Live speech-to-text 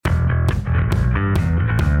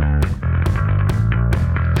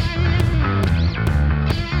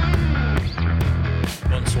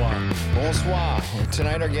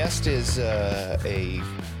guest is a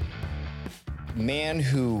man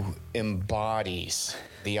who embodies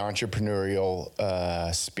the entrepreneurial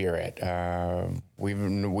spirit. We've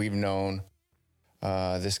known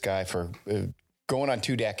this guy for going on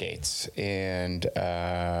 2 decades, and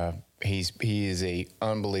he is a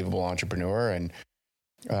unbelievable entrepreneur. And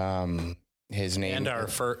his name and our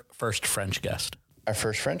first French guest. Our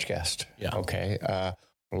first French guest. Yeah. Okay.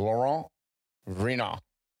 Laurent Vrignot.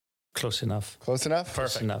 Close enough. Close enough? Perfect.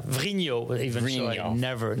 Close enough. Vrignot, even Vrignot. so I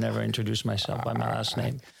never introduced myself by my last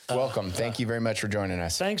name. Welcome. Thank you very much for joining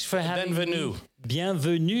us. Thanks for having Bienvenue. me.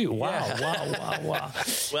 Bienvenue. Wow, Yeah. wow.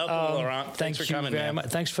 Welcome, Laurent. Thanks for coming, very man. much.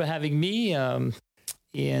 Thanks for having me.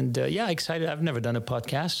 Excited. I've never done a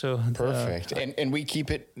podcast, so Perfect. And we keep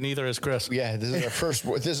it. Neither is Chris. Yeah, this is our first.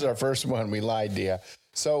 This is our first one. We lied to you.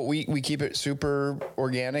 So we keep it super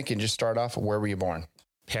organic and just start off. Where were you born?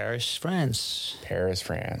 Paris, France. Paris,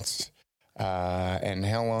 France. And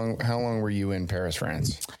how long were you in Paris,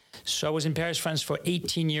 France? So I was in Paris, France for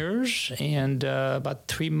 18 years, and about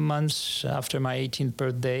 3 months after my 18th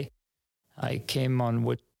birthday, I came on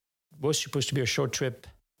what was supposed to be a short trip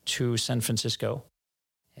to San Francisco,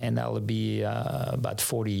 and that'll be about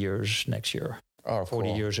 40 years next year. Oh, 40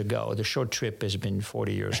 cool. years ago. The short trip has been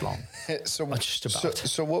 40 years long. So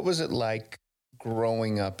what was it like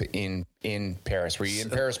growing up in Paris? Were you in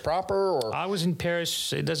Paris proper, or? I was in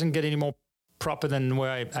Paris. It doesn't get any more proper than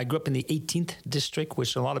where I grew up in the 18th district,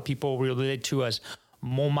 which a lot of people relate to as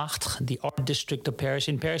Montmartre, the art district of Paris.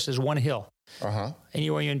 In Paris, there's one hill. Uh-huh.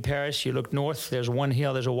 Anywhere you're in Paris, you look north, there's one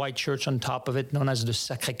hill, there's a white church on top of it, known as the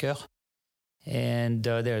Sacré-Cœur. And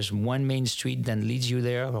there's one main street that leads you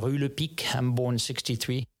there, Rue Le Pic. I'm born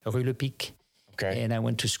 63, Rue Le Pic. Okay. And I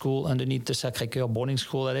went to school underneath the Sacré-Cœur boarding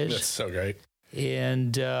school, that is. That's so great.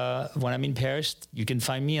 And when I'm in Paris, you can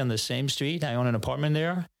find me on the same street. I own an apartment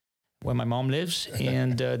there where my mom lives,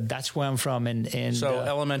 and that's where I'm from. And So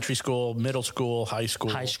elementary school, middle school, high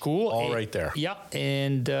school, all right there. Yeah,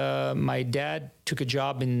 and my dad took a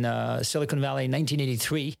job in Silicon Valley in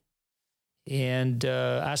 1983, and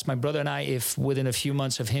asked my brother and I if within a few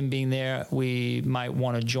months of him being there, we might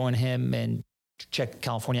want to join him and check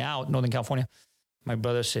California out, Northern California. My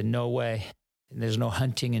brother said, no way. There's no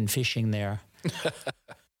hunting and fishing there.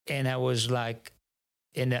 And I was like,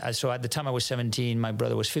 so at the time I was 17, my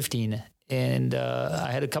brother was 15. And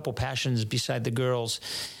I had a couple passions beside the girls,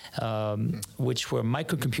 which were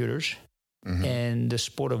microcomputers and the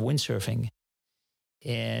sport of windsurfing.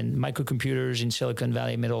 And microcomputers in Silicon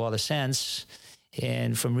Valley made a lot of sense.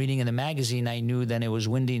 And from reading in the magazine, I knew that it was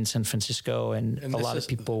windy in San Francisco, and a lot of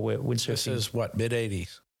people were windsurfing. This is what,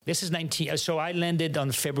 mid-'80s? This is 19. So I landed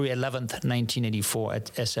on February 11th, 1984 at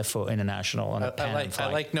SFO International on a Pan Am flight.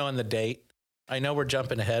 I like knowing the date. I know we're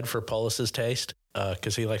jumping ahead for Paulus's taste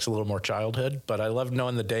because he likes a little more childhood, but I love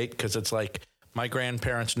knowing the date because it's like my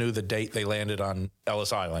grandparents knew the date they landed on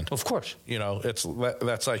Ellis Island. Of course. You know,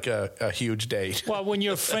 that's like a huge date. Well, when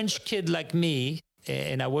you're a French kid like me,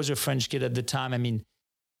 and I was a French kid at the time, I mean,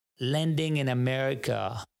 landing in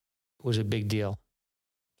America was a big deal.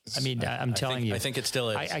 I mean, I'm telling you. I think it still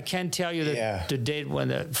is. I can't tell you the date when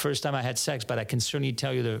the first time I had sex, but I can certainly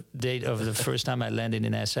tell you the date of the first time I landed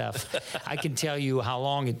in SF. I can tell you how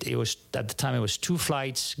long it was. At the time, it was 2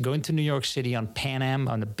 flights going to New York City on Pan Am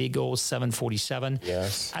on a big old 747.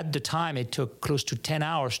 Yes. At the time, it took close to 10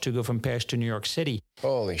 hours to go from Paris to New York City.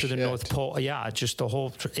 Holy to shit. the North Pole. Yeah, just the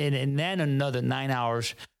whole, and then another 9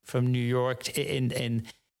 hours from New York. And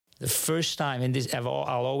the first time, and this, I'll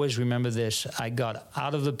always remember this, I got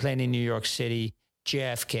out of the plane in New York City,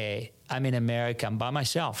 JFK. I'm in America. I'm by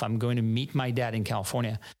myself. I'm going to meet my dad in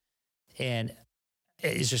California. And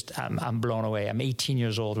it's just, I'm blown away. I'm 18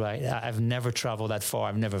 years old, right? I've never traveled that far.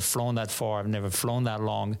 I've never flown that far. I've never flown that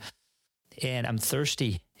long. And I'm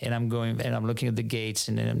thirsty. And I'm going, and I'm looking at the gates,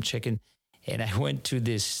 and then I'm checking. And I went to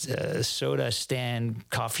this soda stand,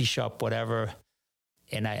 coffee shop, whatever.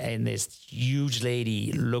 And this huge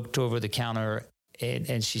lady looked over the counter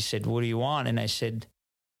and she said, what do you want? And I said,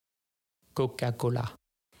 Coca-Cola.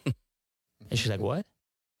 And she's like, what?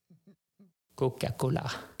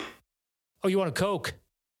 Coca-Cola. Oh, you want a Coke?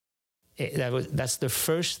 That's the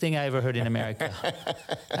first thing I ever heard in America.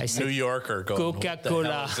 I said, New Yorker going, Coca-Cola. What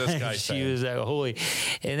the hell is this guy She saying? was like, holy.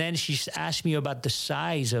 And then she asked me about the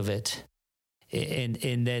size of it.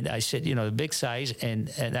 And then I said, the big size, and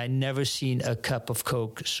I never seen a cup of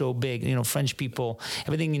Coke so big. French people,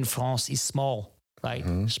 everything in France is small, right?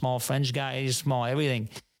 Mm-hmm. Small French guys, small everything.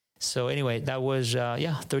 So anyway, that was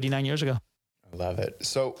 39 years ago. I love it.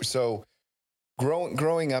 So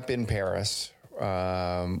growing up in Paris,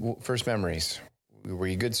 first memories. Were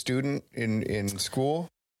you a good student in school?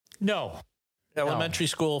 No. Elementary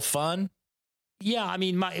school fun? Yeah, I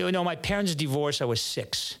mean, my parents divorced. I was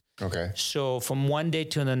 6. Okay. So from one day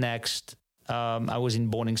to the next, I was in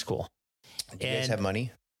boarding school. Did you guys have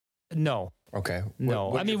money? No. Okay. No,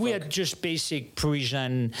 What I mean, we had just basic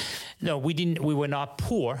Parisian. No, we didn't. We were not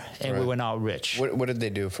poor, and we were not rich. What did they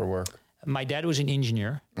do for work? My dad was an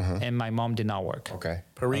engineer, and my mom did not work. Okay.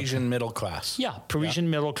 Parisian middle class. Yeah, Parisian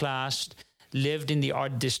middle class. Lived in the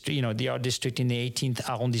art district, the art district in the 18th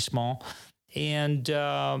arrondissement, and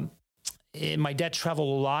my dad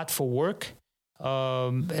traveled a lot for work.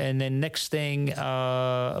 And then next thing,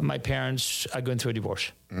 my parents are going through a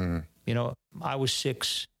divorce. I was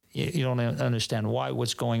 6. You don't understand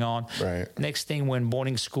what's going on. Right. Next thing, we're in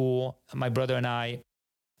boarding school, my brother and I,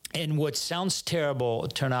 and what sounds terrible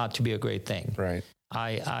turned out to be a great thing. Right.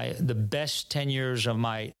 The best 10 years of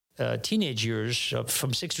my teenage years,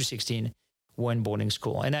 from 6 to 16, were in boarding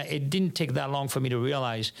school. And it didn't take that long for me to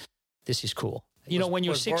realize this is cool. When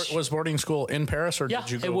you're 6... Was boarding school in Paris, or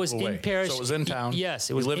did you go it was away? In Paris. So it was in town? Yes.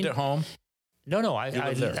 It you was lived at home? No. I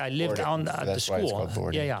lived at the That's why it's school. called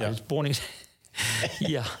boarding. Yeah. It was boarding...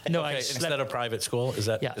 Yeah. No, Okay, instead of private school? Is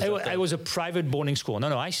that... Yeah, it was a private boarding school.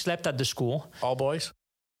 No, I slept at the school. All boys?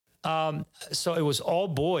 So it was all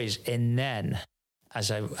boys. And then as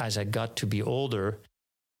I got to be older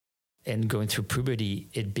and going through puberty,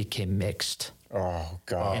 it became mixed. Oh,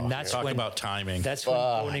 God. And that's Talk when about timing. That's when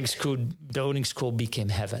boarding school became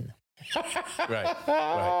heaven. Right.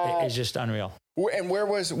 It's just unreal. And where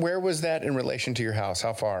was that in relation to your house?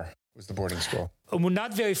 How far was the boarding school? Well,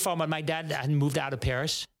 not very far, but my dad had moved out of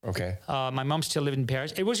Paris. Okay. My mom still lived in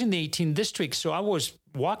Paris. It was in the 18th district, so I was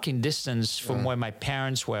walking distance from where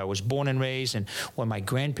I was born and raised, and where my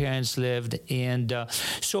grandparents lived. And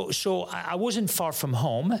so I wasn't far from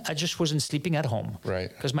home. I just wasn't sleeping at home. Right.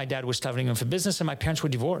 Because my dad was traveling for business, and my parents were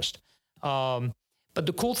divorced. But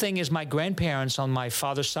the cool thing is my grandparents on my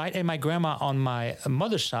father's side and my grandma on my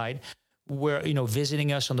mother's side were,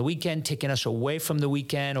 visiting us on the weekend, taking us away from the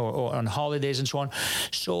weekend or on holidays and so on.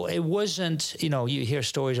 So it wasn't, you hear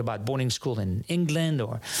stories about boarding school in England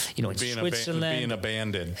or, in Switzerland. Being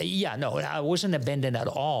abandoned. Yeah, no, I wasn't abandoned at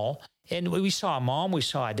all. And we saw our mom, we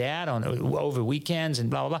saw our dad over weekends and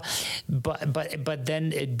blah, blah, blah. But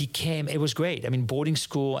then it was great. I mean, boarding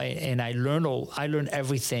school, and I learned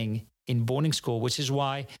everything in boarding school, which is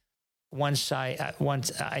why once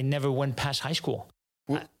I never went past high school.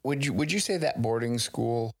 Would you say that boarding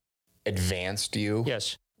school advanced you?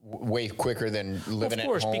 Yes. Way quicker than living at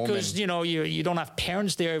home? Of course, because, you don't have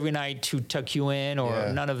parents there every night to tuck you in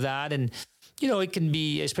or none of that. And, it can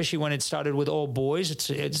be, especially when it started with all boys,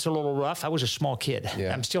 it's a little rough. I was a small kid.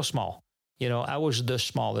 Yeah. I'm still small. I was the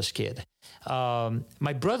smallest kid.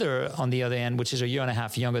 My brother, on the other end, which is a year and a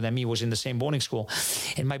half younger than me, was in the same boarding school.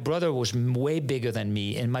 And my brother was way bigger than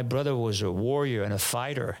me. And my brother was a warrior and a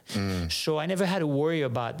fighter. So I never had to worry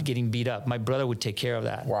about getting beat up. My brother would take care of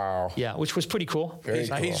that. Wow. Yeah, which was pretty cool. Very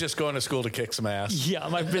cool. He's just going to school to kick some ass. Yeah,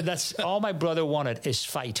 that's all my brother wanted is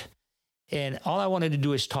fight. And all I wanted to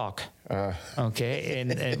do is talk. Okay.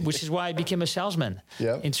 And which is why I became a salesman.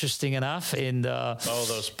 Yep. Interesting enough. And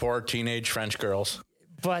those poor teenage French girls.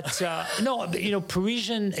 But no,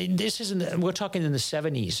 Parisian, we're talking in the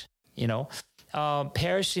 70s,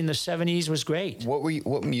 Paris in the 70s was great.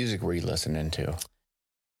 What music were you listening to?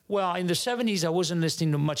 Well, in the 70s, I wasn't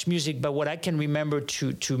listening to much music, but what I can remember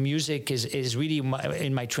to music is really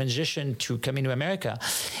in my transition to coming to America.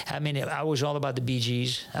 I mean, I was all about the Bee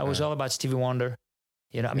Gees. I was all about Stevie Wonder.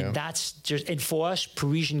 That's just, and for us,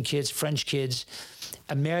 Parisian kids, French kids,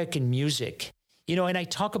 American music, and I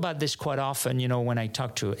talk about this quite often, when I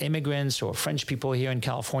talk to immigrants or French people here in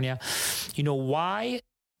California, why,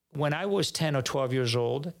 when I was 10 or 12 years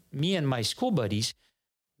old, me and my school buddies,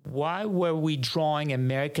 why were we drawing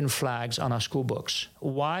American flags on our school books?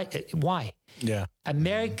 Why? Yeah.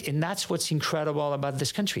 And that's what's incredible about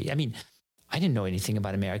this country. I mean, I didn't know anything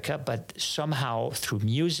about America, but somehow through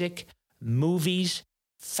music, movies,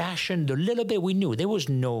 fashion, the little bit we knew, there was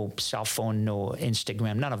no cell phone, no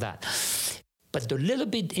Instagram, none of that. But the little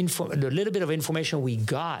bit of information we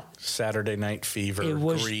got. Saturday Night Fever,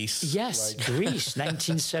 Grease. Yes, Grease,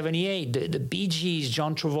 1978, the Bee Gees,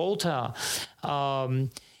 John Travolta.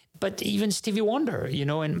 But even Stevie Wonder,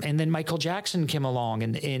 and then Michael Jackson came along.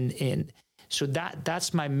 And so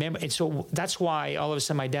that's my memory. And so that's why all of a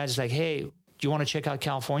sudden my dad's like, hey, do you want to check out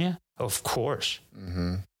California? Of course.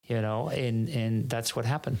 Mm-hmm. And that's what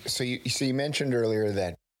happened. So you mentioned earlier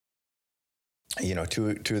that, two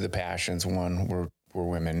of the passions, one were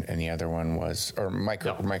women and the other one was, or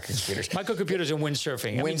microcomputers. Microcomputers and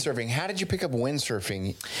windsurfing. Windsurfing. How did you pick up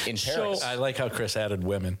windsurfing in Paris? I like how Chris added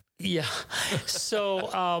women. Yeah. So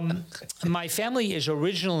my family is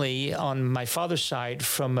originally on my father's side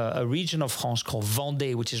from a region of France called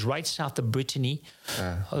Vendée, which is right south of Brittany.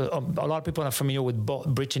 A lot of people are familiar with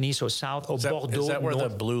Brittany, so south or Bordeaux. Is that where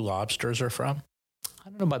north. the blue lobsters are from? I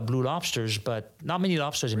don't know about blue lobsters, but not many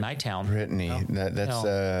lobsters in my town. Brittany.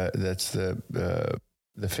 That's the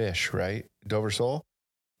fish, right? Dover sole.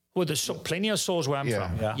 Well, there's plenty of soles where I'm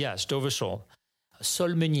from. Yeah. Yes, Dover sole. Sole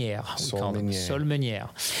meunière, we call them. Sole meunière.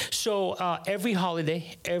 So every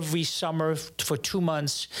holiday, every summer for 2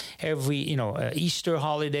 months, every Easter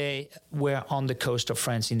holiday, we're on the coast of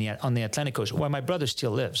France on the Atlantic coast, where my brother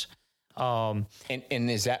still lives. And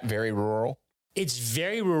is that very rural? It's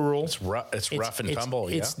very rural. It's rough and tumble.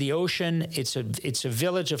 It's the ocean. It's a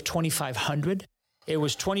village of 2,500. It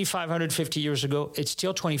was 2,500 50 years ago. It's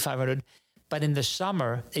still 2,500. But in the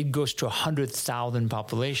summer, it goes to 100,000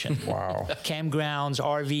 population. Wow. Campgrounds,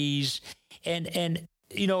 RVs. And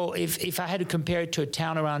if I had to compare it to a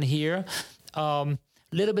town around here,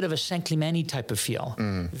 little bit of a Saint Clemente type of feel.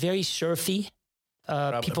 Very surfy.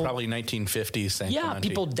 People, probably 1950s Saint yeah, Clemente.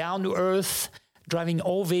 people down to earth, driving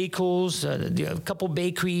old vehicles, a couple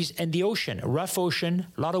bakeries, and the ocean, rough ocean,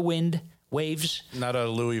 a lot of wind, waves. Not a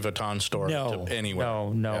Louis Vuitton store anywhere.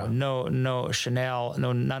 No, Chanel,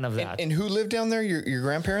 no, none of that. And who lived down there? Your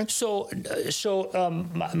grandparents? So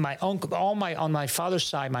my uncle, on my father's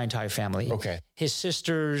side, my entire family. Okay. His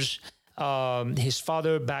sisters, his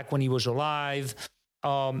father back when he was alive.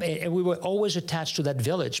 And we were always attached to that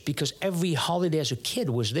village because every holiday as a kid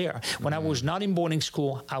was there. When I was not in boarding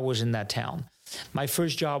school, I was in that town. My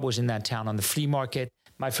first job was in that town on the flea market.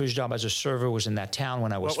 My first job as a server was in that town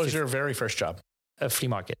when I was. What was your very first job? A flea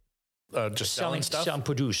market. Just selling stuff? Selling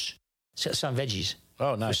produce, selling veggies.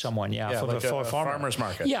 Oh, nice. For someone, for a farmer's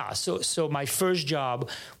market. Yeah, so my first job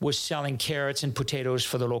was selling carrots and potatoes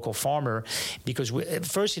for the local farmer because at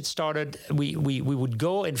first it started, we would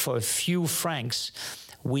go and for a few francs,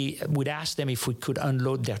 we would ask them if we could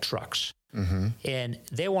unload their trucks. Mm-hmm. And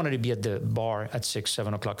they wanted to be at the bar at 6,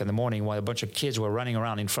 7 o'clock in the morning while a bunch of kids were running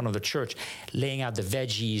around in front of the church, laying out the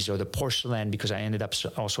veggies or the porcelain because I ended up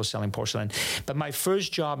also selling porcelain. But my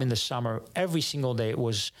first job in the summer, every single day,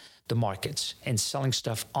 was the markets and selling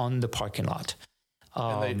stuff on the parking lot.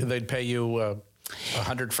 And they'd pay you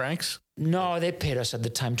 100 francs? No, they paid us at the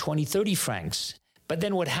time 20, 30 francs. But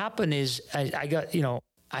then what happened is I got,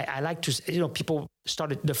 I like to, people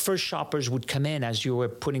started, the first shoppers would come in as you were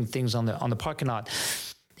putting things on the parking lot.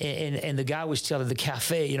 And the guy was still at the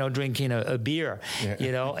cafe, drinking a beer,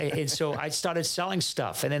 and so I started selling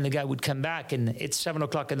stuff. And then the guy would come back and it's 7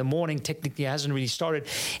 o'clock in the morning. Technically, it hasn't really started.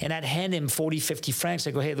 And I'd hand him 40, 50 francs.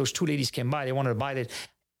 I go, hey, those two ladies came by. They wanted to buy it.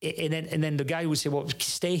 And then the guy would say, well,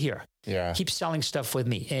 stay here. Yeah. Keep selling stuff with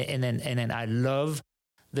me. And then I love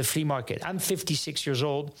the flea market. I'm 56 years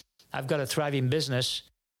old. I've got a thriving business.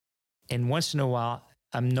 And once in a while,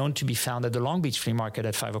 I'm known to be found at the Long Beach Flea Market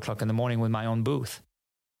at 5 o'clock in the morning with my own booth.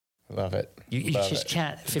 Love it. You just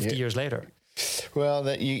can't 50 years later. Well,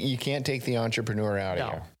 you can't take the entrepreneur out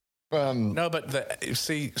of here. No, but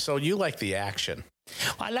so you like the action.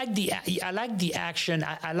 I like the action.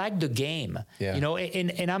 I like the game. Yeah.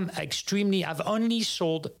 And I've only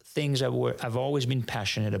sold things I've always been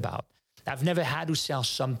passionate about. I've never had to sell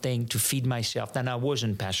something to feed myself that I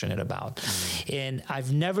wasn't passionate about. Mm. And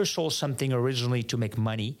I've never sold something originally to make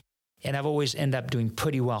money. And I've always ended up doing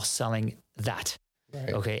pretty well selling that.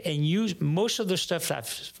 Right. Okay. And most of the stuff that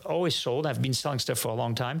I've always sold, I've been selling stuff for a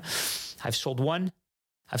long time. I've sold 1,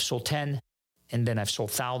 I've sold 10, and then I've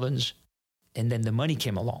sold thousands. And then the money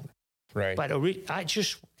came along. Right. But I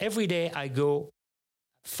just, every day I go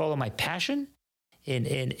follow my passion and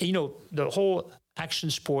the whole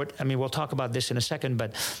action sport. I mean, we'll talk about this in a second,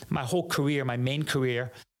 but my whole career, my main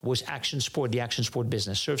career was action sport, the action sport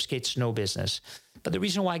business, surf, skate, snow business. But the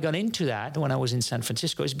reason why I got into that when I was in San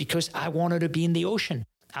Francisco is because I wanted to be in the ocean.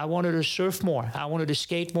 I wanted to surf more. I wanted to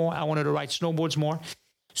skate more. I wanted to ride snowboards more.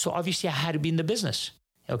 So obviously I had to be in the business.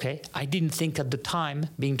 Okay. I didn't think at the time,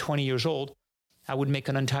 being 20 years old, I would make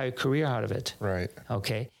an entire career out of it. Right.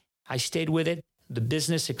 Okay. I stayed with it. The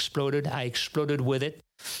business exploded. I exploded with it.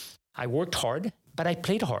 I worked hard, but I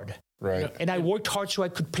played hard. Right. And I worked hard so I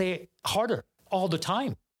could play harder all the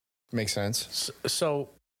time. Makes sense.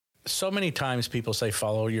 So many times people say,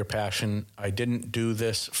 follow your passion. I didn't do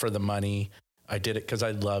this for the money. I did it because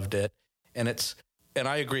I loved it. And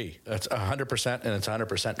I agree. That's 100% and it's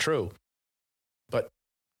 100% true. But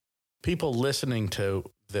people listening to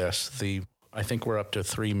this, I think we're up to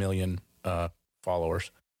 3 million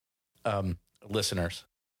followers, listeners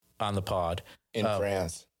on the pod. In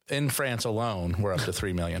France. In France alone, we're up to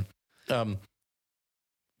 3 million.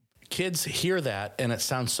 kids hear that and it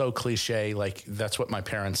sounds so cliche. Like that's what my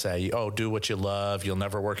parents say. Oh, do what you love. You'll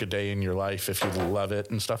never work a day in your life if you love it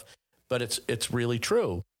and stuff. But it's really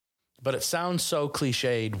true. But it sounds so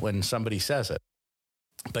cliched when somebody says it.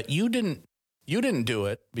 But you didn't do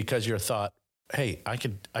it because you thought, hey, I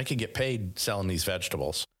could get paid selling these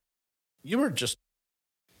vegetables. You were just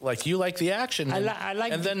like, you like the action. I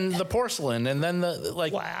like and then the porcelain and then the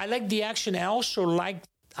like. Well, I like the action. I also like,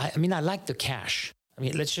 I like the cash. I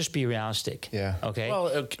mean, let's just be realistic. Yeah. Okay.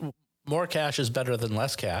 Well, more cash is better than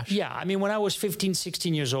less cash. Yeah. I mean, when I was 15,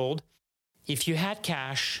 16 years old, if you had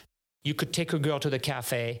cash, you could take a girl to the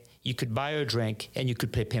cafe, you could buy her a drink, and you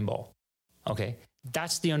could play pinball. Okay.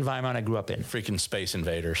 That's the environment I grew up in. Freaking Space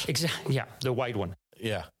Invaders. Exactly. Yeah. The white one.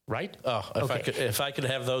 Yeah. Right? Oh, if I could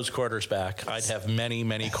have those quarters back, I'd have many,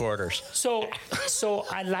 many quarters. So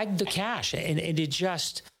I liked the cash, and it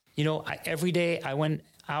just, every day I went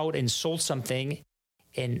out and sold something,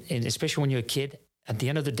 and especially when you're a kid, at the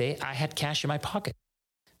end of the day, I had cash in my pocket.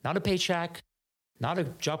 Not a paycheck, not a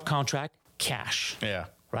job contract, cash. Yeah.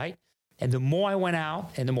 Right? And the more I went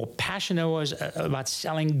out and the more passionate I was about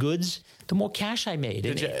selling goods, the more cash I made.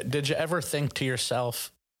 Did you ever think to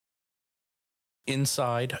yourself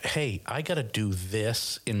inside, hey, I got to do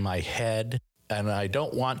this in my head and I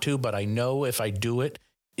don't want to, but I know if I do it,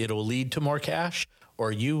 it'll lead to more cash?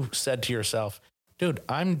 Or you said to yourself, dude,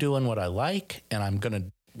 I'm doing what I like and I'm going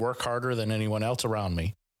to work harder than anyone else around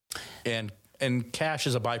me. And cash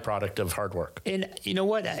is a byproduct of hard work. And you know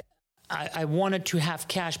what? I wanted to have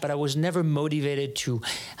cash, but I was never motivated to,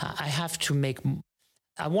 I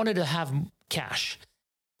wanted to have cash.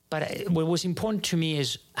 But what was important to me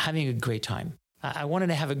is having a great time. I wanted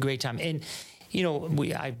to have a great time. And,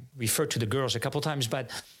 I referred to the girls a couple of times, but,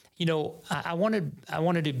 I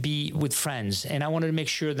wanted to be with friends, and I wanted to make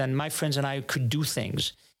sure that my friends and I could do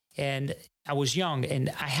things. And I was young and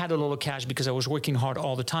I had a little cash because I was working hard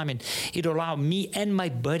all the time, and it allowed me and my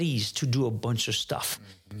buddies to do a bunch of stuff.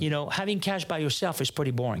 Mm-hmm. Having cash by yourself is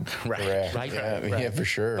pretty boring. Right. Right? Yeah, for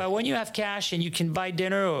sure. But when you have cash and you can buy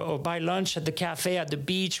dinner or buy lunch at the cafe, at the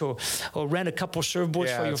beach, or rent a couple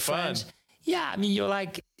surfboards for your friends. Fun. Yeah. I mean, you're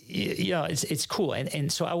like, it's cool.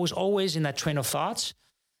 And so I was always in that train of thoughts.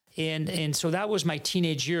 And so that was my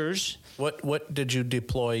teenage years. What did you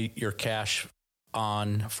deploy your cash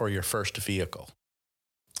on for your first vehicle?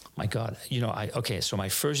 My God, so my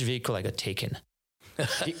first vehicle I got taken.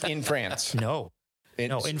 In France? No.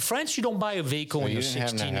 In France, you don't buy a vehicle when you're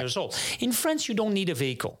 16 years old. In France, you don't need a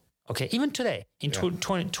vehicle. Okay, even today, in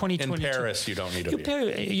 2022. In Paris, you don't need a vehicle.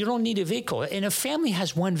 You don't need a vehicle. And a family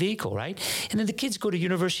has one vehicle, right? And then the kids go to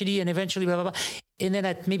university and eventually blah, blah, blah. And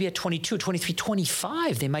then maybe at 22, 23,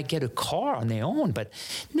 25, they might get a car on their own. But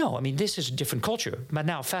no, I mean, this is a different culture. But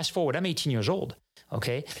now, fast forward, I'm 18 years old,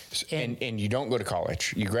 okay? And you don't go to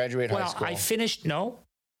college. You graduate high school. Well, I finished,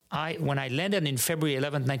 when I landed in February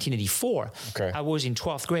 11th, 1984, I was in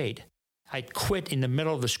 12th grade. I quit in the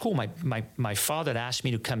middle of the school. My father asked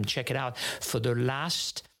me to come check it out for the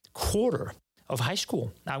last quarter of high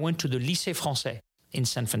school. I went to the Lycée Français in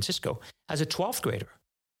San Francisco as a 12th grader,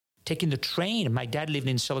 taking the train. My dad lived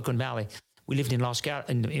in Silicon Valley. We lived in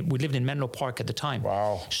we lived in Menlo Park at the time.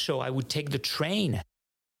 Wow. So I would take the train,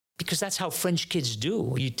 because that's how French kids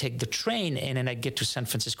do. You take the train, and then I get to San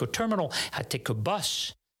Francisco Terminal. I take a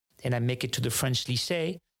bus, and I make it to the French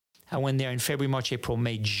Lycée. I went there in February, March, April,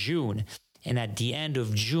 May, June. And at the end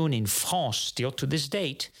of June in France, still to this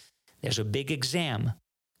date, there's a big exam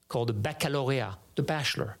called the baccalauréat, the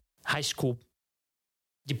bachelor, high school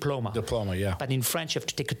diploma. Diploma, yeah. But in French, you have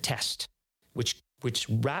to take a test, which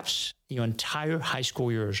wraps your entire high school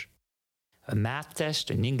years. A math test,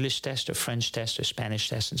 an English test, a French test, a Spanish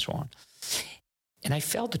test, and so on. And I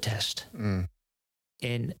failed the test.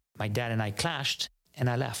 And my dad and I clashed, and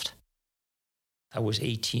I left. I was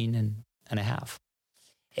 18 and a half.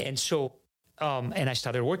 And so, and I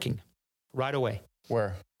started working right away.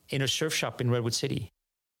 Where? In a surf shop in Redwood City.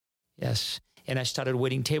 Yes. And I started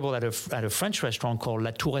waiting table at a French restaurant called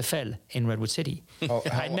La Tour Eiffel in Redwood City.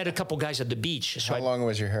 I met a couple guys at the beach. So how long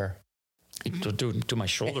was your hair? To my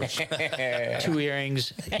shoulders. 2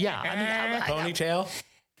 earrings. Yeah. I mean, ponytail?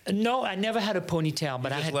 No, I never had a ponytail,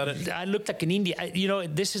 but I looked like an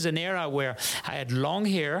Indian. This is an era where I had long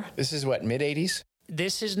hair. This is what, mid-'80s?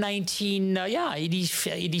 This is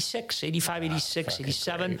 86, 85, 86,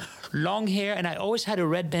 87. Great. Long hair, and I always had a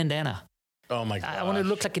red bandana. Oh, my God. I wanted to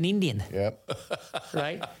look like an Indian. Yep.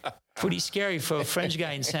 Right? Pretty scary for a French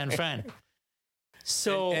guy in San Fran.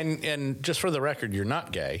 So, and just for the record, you're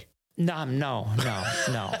not gay. No.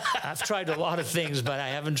 I've tried a lot of things, but I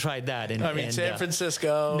haven't tried that. And, San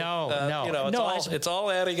Francisco. No. It's all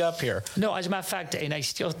adding up here. No, as a matter of fact, and I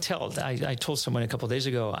still I told someone a couple of days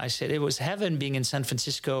ago, I said it was heaven being in San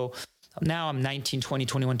Francisco. Now I'm 19, 20,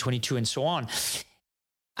 21, 22, and so on.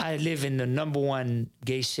 I live in the number one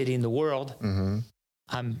gay city in the world. Mm-hmm.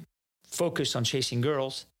 I'm focused on chasing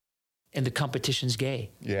girls, and the competition's gay.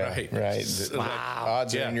 Yeah, right. Wow.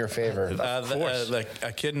 Odds are in your favor. Of course. Like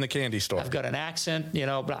a kid in the candy store. I've got an accent,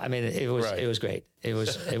 but I mean, it was great. It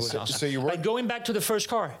was awesome. So you were going back to the first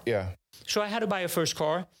car. Yeah. So I had to buy a first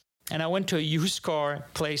car, and I went to a used car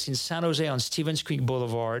place in San Jose on Stevens Creek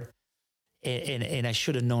Boulevard, and I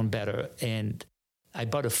should have known better. And I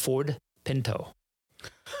bought a Ford Pinto.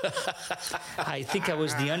 I think I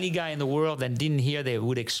was the only guy in the world that didn't hear they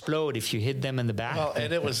would explode if you hit them in the back. Well,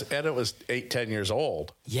 and it was 8-10 years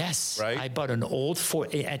old. Yes, right. I bought an old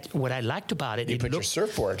Ford. What I liked about it, you put your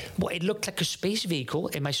surfboard. Well, it looked like a space vehicle,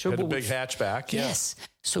 and my surfboard had a big hatchback. Yes,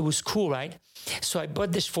 so it was cool, right? So I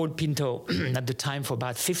bought this Ford Pinto at the time for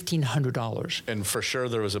about $1,500. And for sure,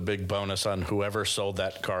 there was a big bonus on whoever sold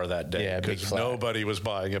that car that day. Yeah, big flat. Nobody was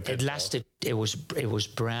buying a Pinto. It lasted. It was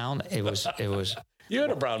brown. It was. You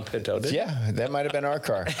had a brown Pinto, didn't you? Yeah, that might have been our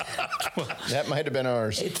car. That might have been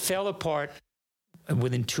ours. It fell apart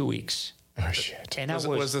within 2 weeks. Oh shit! And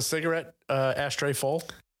was the cigarette ashtray full?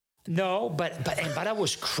 No, but I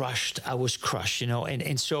was crushed.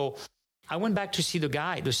 And so I went back to see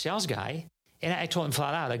the sales guy, and I told him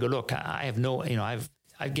flat out. I go, look, I have no,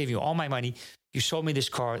 I gave you all my money. You sold me this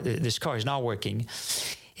car. This car is not working.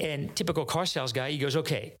 And typical car sales guy, he goes,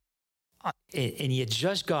 okay. And he had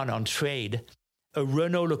just gone on trade a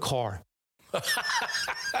Renault Le Car.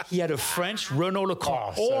 He had a French Renault Le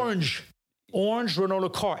Car, orange Renault Le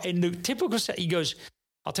Car. And the typical, he goes,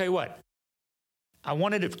 I'll tell you what, I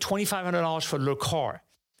wanted $2,500 for Le Car.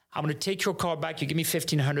 I'm going to take your car back. You give me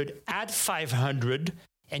 $1,500, add $500,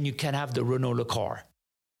 and you can have the Renault Le Car.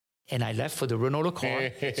 And I left for the Renault Le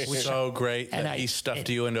Car. So great that he stuffed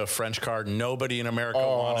you into a French car nobody in America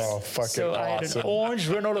wanted. Oh, fucking so awesome. I had an orange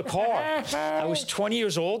Renault Le Car. I was 20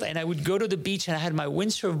 years old, and I would go to the beach, and I had my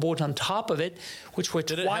windsurf board on top of it, which were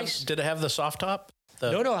twice. Did it have the soft top?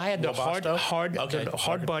 No, I had the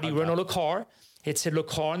hard body Renault Le Car. It said Le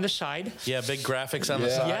Car on the side. Yeah, big graphics on the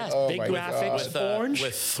side. Yes, big graphics, orange.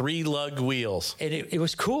 With 3 lug wheels. And it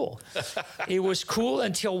was cool. It was cool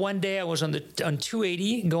until one day I was on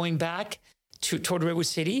 280 going back toward Redwood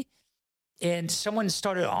City, and someone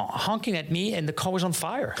started honking at me, and the car was on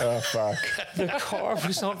fire. Oh, fuck. The car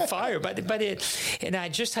was on fire. And I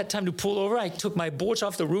just had time to pull over. I took my boards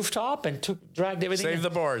off the rooftop and dragged everything. Saved the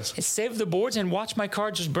boards. Saved the boards and watched my car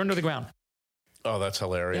just burn to the ground. Oh, that's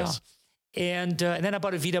hilarious. Yeah. And then I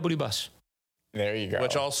bought a VW bus. There you go.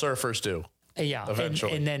 Which all surfers do. Yeah.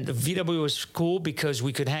 Eventually. And then the VW was cool because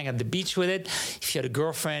we could hang at the beach with it. If you had a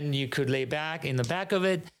girlfriend, you could lay back in the back of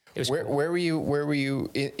it. It was cool. Where were you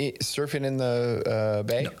surfing in the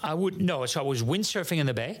bay? So I was windsurfing in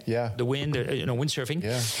the bay. Yeah. The wind, windsurfing.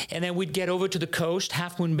 Yeah. And then we'd get over to the coast,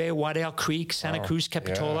 Half Moon Bay, Waddell Creek, Santa Cruz,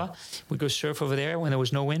 Capitola. Yeah. We'd go surf over there when there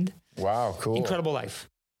was no wind. Wow, cool. Incredible life.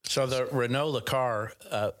 So the Renault Le Car,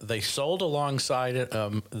 they sold alongside it.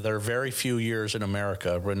 Their very few years in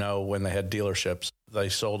America, Renault, when they had dealerships, they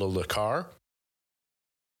sold a Le Car,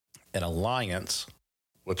 an Alliance,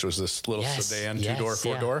 which was this little sedan, 2-door,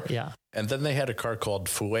 4-door. Yeah. And then they had a car called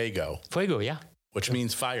Fuego. Fuego, yeah. Which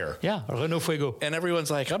means fire. Yeah, Renault Fuego. And everyone's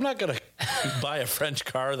like, I'm not going to buy a French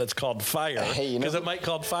car that's called fire because it might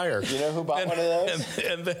called fire. You know who bought one of those?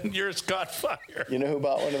 And then yours caught fire. You know who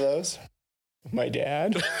bought one of those? My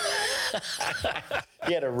dad.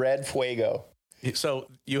 He had a red Fuego. So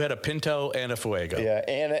you had a Pinto and a Fuego. Yeah,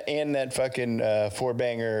 and that fucking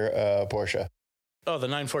 4-banger Porsche. Oh, the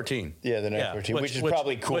 914. Yeah, the 914, which is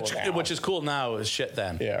probably cool now. Which is cool now as shit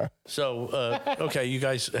then. Yeah. So, okay, you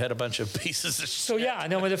guys had a bunch of pieces of shit. So, yeah, I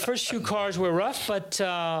know the first few cars were rough, but...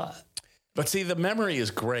 But see, the memory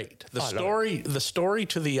is great. The story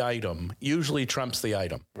to the item usually trumps the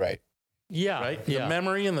item. Right. Yeah, right. Yeah. The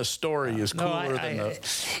memory and the story is cooler than the.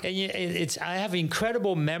 And I have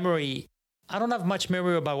incredible memory. I don't have much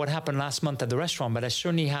memory about what happened last month at the restaurant, but I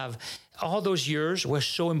certainly have. All those years were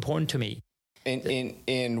so important to me.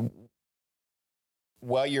 And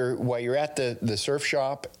while you're at the surf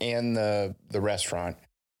shop and the restaurant,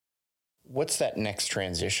 what's that next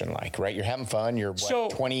transition like? Right, you're having fun. You're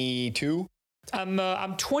 22.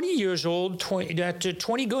 I'm 20 years old.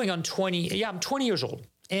 20 going on 20. Yeah, I'm 20 years old,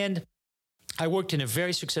 and I worked in a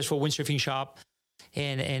very successful windsurfing shop,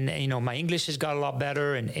 and my English has got a lot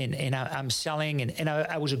better, and I'm selling, and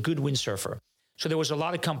I was a good windsurfer. So there was a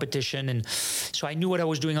lot of competition. And so I knew what I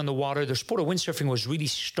was doing on the water. The sport of windsurfing was really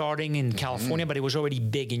starting in California, but it was already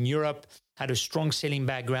big in Europe. I had a strong sailing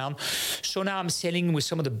background. So now I'm sailing with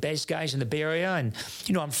some of the best guys in the Bay Area. And,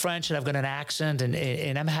 I'm French and I've got an accent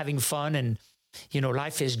and I'm having fun. And,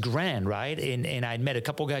 life is grand, right? And I'd met a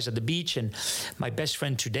couple guys at the beach, and my best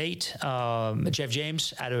friend to date, Jeff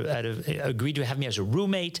James, agreed to have me as a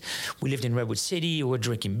roommate. We lived in Redwood City. We were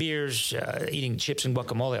drinking beers, eating chips and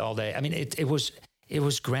guacamole all day. I mean, it was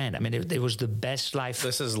grand. I mean, it was the best life.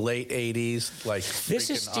 This is late 80s, like this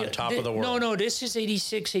is still, on top of the world. No, this is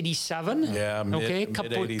 86, 87. Yeah,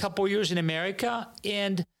 couple years in America.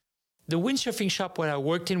 And the windsurfing shop where I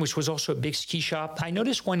worked in, which was also a big ski shop, I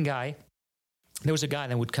noticed one guy. There was a guy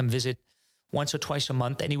that would come visit once or twice a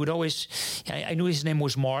month, and he would always, I knew his name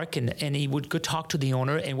was Mark, and he would go talk to the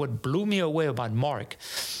owner. And what blew me away about Mark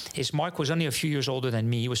is Mark was only a few years older than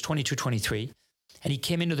me. He was 22, 23, and he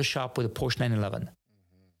came into the shop with a Porsche 911.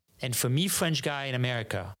 And for me, French guy in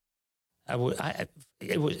America, I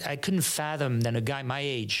couldn't fathom that a guy my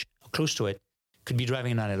age, close to it, could be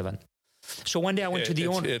driving a 911. So one day I went to the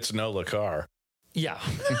owner. It's no Le Car. Yeah.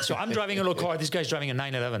 So I'm driving a little car. This guy's driving a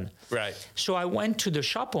 911. Right. So I went to the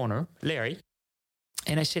shop owner, Larry,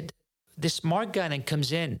 and I said, this Mark guy that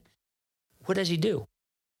comes in, what does he do?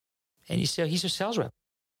 And he said, he's a sales rep.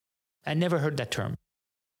 I never heard that term.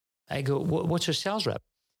 I go, what's a sales rep?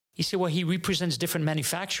 He said, well, he represents different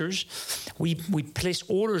manufacturers. We place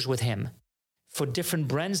orders with him for different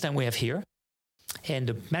brands than we have here. And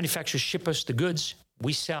the manufacturers ship us the goods.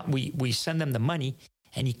 We send them the money,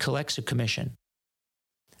 and he collects a commission.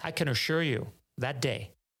 I can assure you, that day,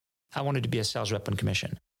 I wanted to be a sales rep on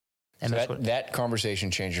commission. And so that conversation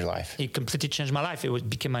changed your life? It completely changed my life. It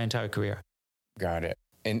became my entire career. Got it.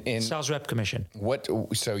 And sales rep commission.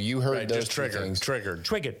 So you heard those two things.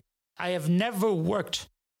 Triggered. I have never worked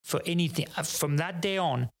for anything. From that day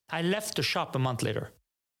on, I left the shop a month later.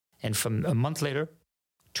 And from a month later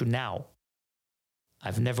to now,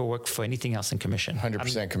 I've never worked for anything else in commission.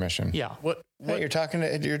 100% commission. Yeah. What? Hey, you're talking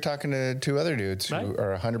to two other dudes who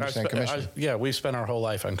are 100% commission. Yeah, we spent our whole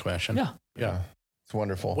life on commission. Yeah. It's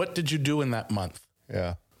wonderful. What did you do in that month?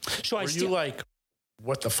 Yeah. So Were you like,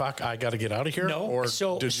 what the fuck? I got to get out of here? No. Or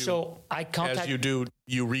I contacted. As you do,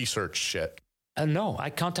 you research shit. No, I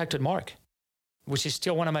contacted Mark, which is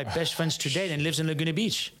still one of my best friends to date and lives in Laguna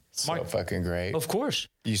Beach. Mark, so fucking great. Of course.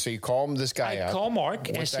 You call this guy up. I call Mark.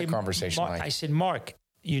 What's that conversation like? I said, Mark,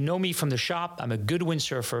 you know me from the shop. I'm a good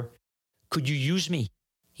windsurfer. Could you use me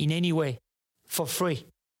in any way for free?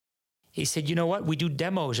 He said, you know what? We do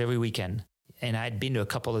demos every weekend. And I had been to a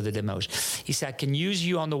couple of the demos. He said, I can use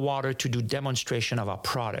you on the water to do demonstration of our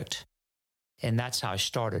product. And that's how I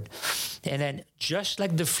started. And then just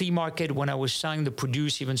like the flea market, when I was selling the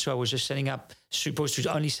produce, even so I was just supposed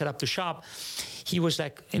to only set up the shop, he was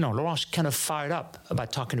like, Laurent's kind of fired up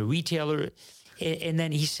about talking to retailer. And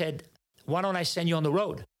then he said, why don't I send you on the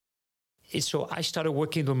road? And so I started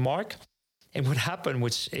working with Mark. And what happened,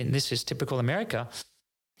 and this is typical America,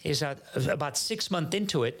 is that about 6 months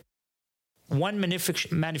into it, one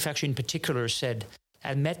manufacturer in particular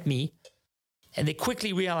had met me, and they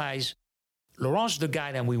quickly realized, Laurent's the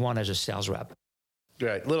guy that we want as a sales rep.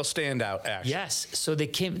 Right, little standout action. Yes, so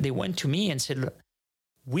they went to me and said, look,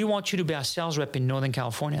 we want you to be our sales rep in Northern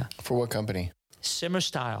California. For what company? Simmer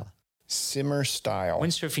Style.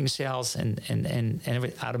 Windsurfing sales and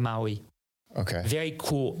everything out of Maui. Okay. Very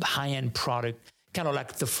cool, high-end product, kind of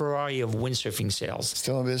like the Ferrari of windsurfing sales.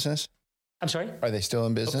 Still in business? I'm sorry? Are they still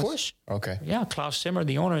in business? Of course. Okay. Yeah, Klaus Simmer,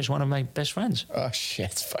 the owner, is one of my best friends. Oh,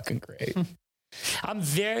 shit. It's fucking great. I'm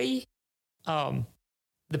very...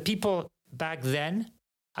 the people back then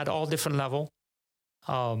at all different level,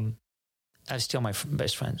 are still my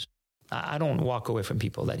best friends. I don't walk away from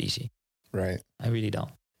people that easy. Right. I really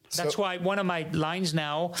don't. That's why one of my lines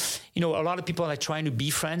now, a lot of people are trying to be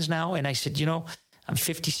friends now. And I said, I'm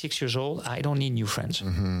 56 years old. I don't need new friends.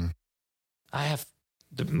 Mm-hmm. I have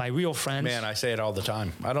my real friends. Man, I say it all the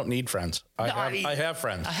time. I don't need friends. I have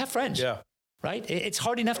friends. I have friends. Yeah. Right? It's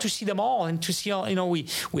hard enough to see them all and to see all, we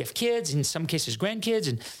have kids, in some cases grandkids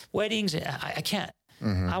and weddings. I can't.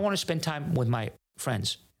 Mm-hmm. I want to spend time with my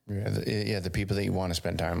friends. Yeah, the people that you want to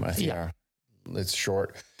spend time with. Yeah. It's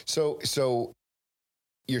short. So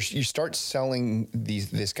you start selling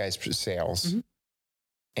this guy's sales. Mm-hmm.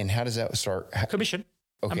 And how does that start? Commission.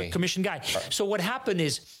 Okay. I'm a commission guy. So what happened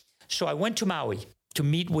is, I went to Maui to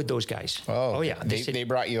meet with those guys. Oh yeah. They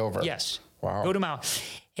brought you over. Yes. Wow. Go to Maui.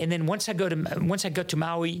 And then once I got to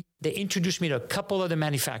Maui, they introduced me to a couple other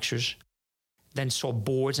manufacturers, then sold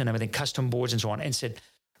boards and everything, custom boards and so on, and said,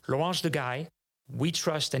 Laurent's the guy we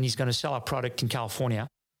trust, and he's going to sell our product in California.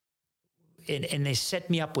 and they set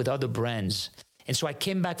me up with other brands. And so I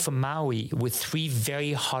came back from Maui with 3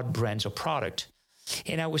 very hot brands of product.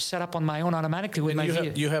 And I was set up on my own automatically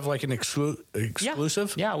with you have like an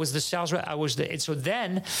exclusive? Yeah, I was the sales rep. And so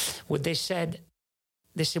then what they said,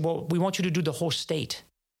 well, we want you to do the whole state.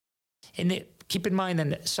 And keep in mind,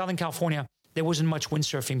 in Southern California, there wasn't much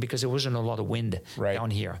windsurfing because there wasn't a lot of wind down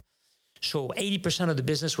here. So 80% of the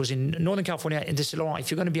business was in Northern California. And they said, Laurent, if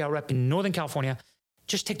you're going to be our rep in Northern California,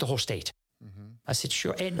 just take the whole state. I said,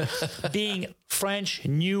 sure. And being French,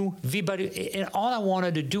 new, everybody, and all I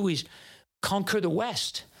wanted to do is conquer the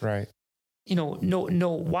West. Right. You know, no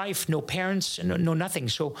wife, no parents, no nothing.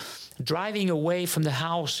 So driving away from the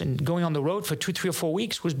house and going on the road for 2, 3, or 4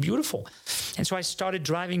 weeks was beautiful. And so I started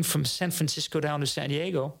driving from San Francisco down to San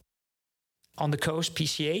Diego on the coast,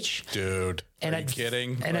 PCH. Dude, are you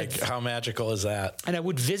kidding? And how magical is that? And I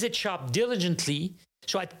would visit shop diligently.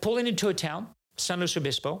 So I'd pull into a town, San Luis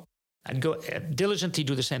Obispo. I'd go diligently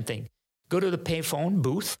do the same thing. Go to the payphone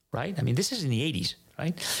booth, right? I mean, this is in the 80s,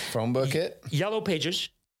 right? Phone book it. Yellow pages,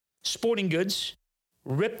 sporting goods,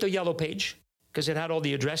 rip the yellow page because it had all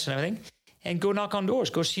the address and everything, and go knock on doors,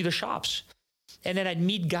 go see the shops. And then I'd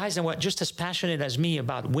meet guys that were just as passionate as me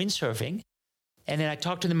about windsurfing. And then I'd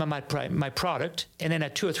talk to them about my product. And then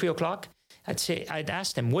at 2 or 3 o'clock, I'd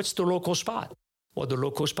ask them, what's the local spot? Well, the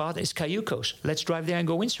local spot is Cayucos. Let's drive there and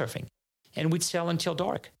go windsurfing. And we'd sell until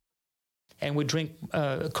dark. And we'd drink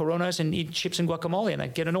Coronas and eat chips and guacamole, and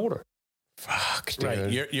I'd get an order. Fuck, dude.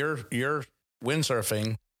 Right. You're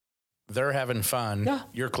windsurfing. They're having fun. Yeah.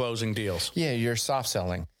 You're closing deals. Yeah, you're soft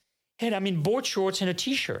selling. And I mean, board shorts and a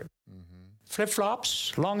T-shirt.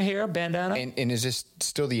 Flip-flops, long hair, bandana. And is this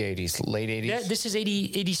still the 80s, late 80s? Yeah, this is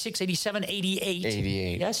 80, 86, 87, 88.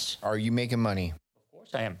 88. Yes. Are you making money? Of course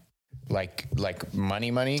I am. Like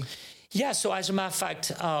money? Yeah, so as a matter of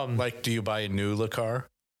fact... like, do you buy a new car?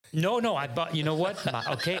 No, I bought, you know what?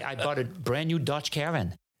 I bought a brand new Dodge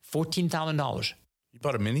Caravan, $14,000. You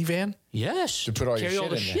bought a minivan? Yes. To put all carry your all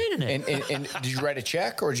the shit in it. And did you write a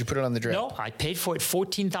check or did you put it on the drip? No, I paid for it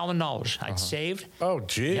 $14,000. I'd saved. Oh,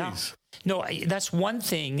 geez. Yeah. No, that's one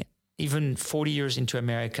thing, even 40 years into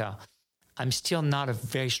America, I'm still not a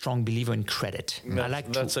very strong believer in credit.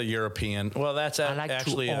 That's a European. Well, that's I like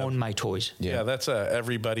actually to own my toys. Yeah, that's a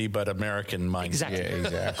everybody but American mindset. Exactly. Yeah,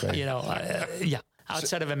 exactly. You know, yeah.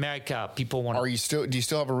 Outside of America, people want to... Do you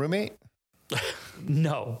still have a roommate?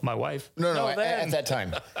 No, my wife. No, at that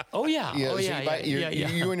time. Oh, yeah.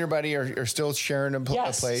 You and your buddy are still sharing a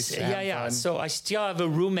place. Yeah. Fun. So I still have a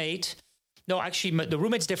roommate. No, actually, the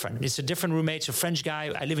roommate's different. It's a different roommate. It's a French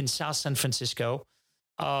guy. I live in South San Francisco.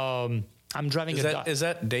 I'm driving Is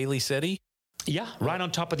that Daly City? Yeah, right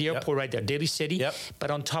on top of the airport right there, Daly City. Yep.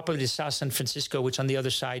 But on top of the South San Francisco, which on the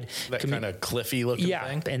other side. That kind of cliffy looking thing.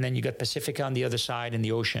 Yeah, and then you got Pacifica on the other side and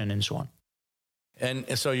the ocean and so on. And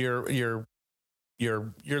so you're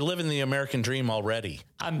living the American dream already.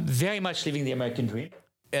 I'm very much living the American dream.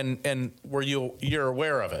 And you're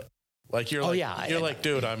aware of it. Like you're like,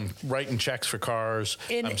 dude, I'm writing checks for cars.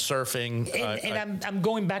 I'm surfing. And I'm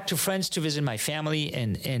going back to France to visit my family,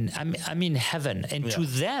 and I'm in heaven. And to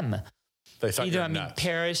them, they thought either I'm in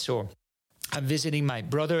Paris or I'm visiting my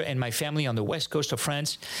brother and my family on the west coast of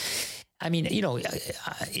France. I mean, you know,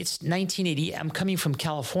 it's 1980. I'm coming from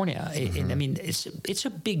California, and I mean, it's a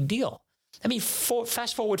big deal. I mean,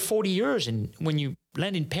 fast forward 40 years, and when you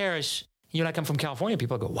land in Paris, you're like, I'm from California.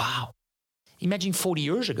 People go, wow. Imagine 40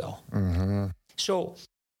 years ago. Mm-hmm. So,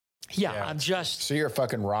 yeah, I'm just... So you're a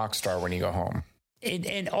fucking rock star when you go home.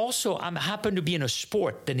 And also, I happen to be in a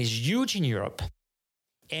sport that is huge in Europe.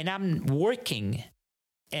 And I'm working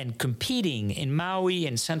and competing in Maui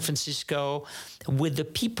and San Francisco with the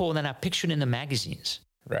people that are pictured in the magazines.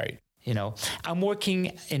 Right. You know, I'm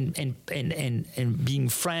working and being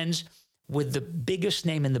friends with the biggest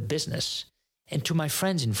name in the business. And to my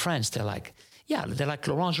friends in France, they're like,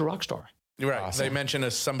 Laurent's a rock star. Right. Awesome. They mention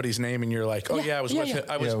somebody's name and you're like, oh I was with him.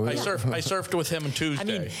 I surfed with him on Tuesday.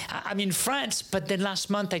 I mean, I'm in France, but then last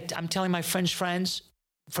month I'm telling my French friends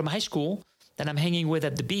from high school that I'm hanging with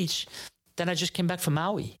at the beach, then I just came back from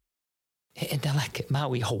Maui. And they're like,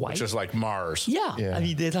 Maui, Hawaii. Which is like Mars. Yeah. I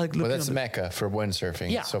mean, they're like, well, that's Mecca for windsurfing.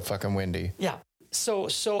 Yeah. It's so fucking windy. Yeah. So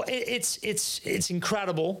it's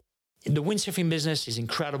incredible. The windsurfing business is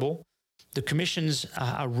incredible. The commissions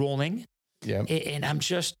are rolling. Yeah. And I'm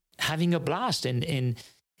just having a blast. And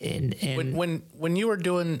when you were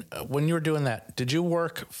doing that, did you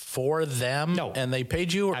work for them? No. And they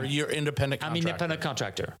paid you, or you're independent contractor? I'm independent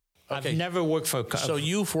contractor. I've never worked for a So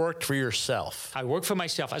you've worked for yourself. I work for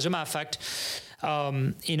myself. As a matter of fact,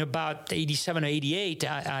 in about 87 or 88,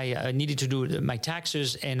 I needed to do my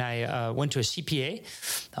taxes, and I went to a CPA.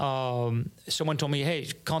 Someone told me, hey,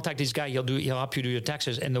 contact this guy. He'll help you do your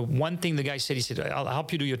taxes. And the one thing the guy said, he said, I'll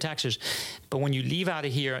help you do your taxes. But when you leave out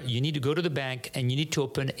of here, you need to go to the bank and you need to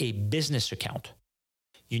open a business account.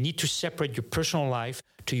 You need to separate your personal life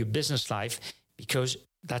to your business life, because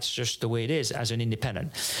that's just the way it is as an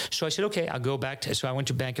independent. So I said, okay, I'll go back. So I went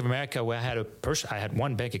to Bank of America, where I had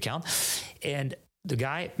one bank account, and the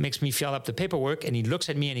guy makes me fill up the paperwork, and he looks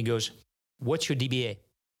at me and he goes, what's your DBA?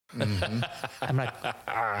 Mm-hmm. I'm like,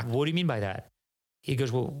 what do you mean by that? He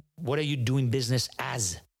goes, well, what are you doing business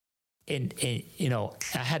as? And you know,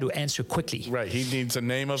 I had to answer quickly. Right. He needs a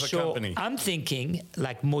name of a company. I'm thinking,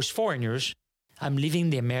 like most foreigners, I'm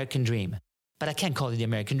living the American dream. But I can't call it the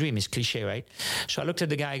American dream. It's cliche, right? So I looked at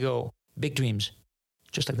the guy, go, big dreams.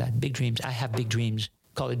 Just like that, big dreams. I have big dreams.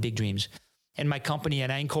 Call it Big Dreams. And my company,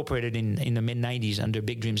 and I incorporated in the mid-90s under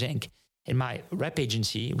Big Dreams, Inc. And my rep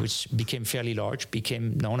agency, which became fairly large,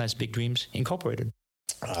 became known as Big Dreams Incorporated.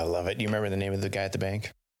 I love it. Do you remember the name of the guy at the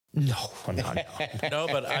bank? No. No,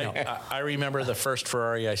 but I remember the first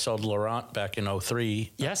Ferrari I sold Laurent back in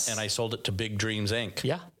 2003. Yes. And I sold it to Big Dreams, Inc.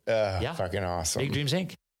 Yeah. Fucking awesome. Big Dreams,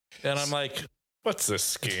 Inc. And I'm like, what's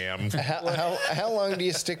this scam? How long do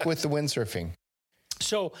you stick with the windsurfing?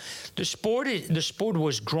 So the sport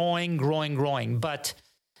was growing, but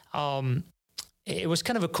it was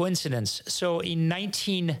kind of a coincidence. So in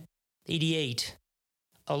 1988,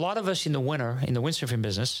 a lot of us in the winter, in the windsurfing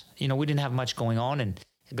business, you know, we didn't have much going on, and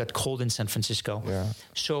it got cold in San Francisco. Yeah.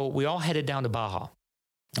 So we all headed down to Baja,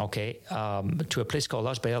 to a place called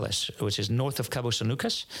Los Baeles, which is north of Cabo San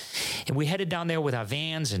Lucas. And we headed down there with our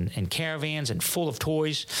vans and caravans and full of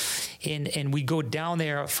toys. And we go down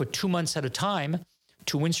there for 2 months at a time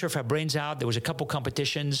to windsurf our brains out. There was a couple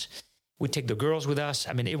competitions. We take the girls with us.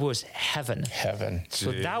 I mean, it was heaven.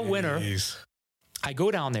 So that winter, I go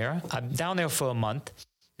down there. I'm down there for a month,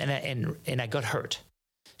 and I got hurt.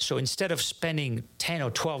 So instead of spending 10 or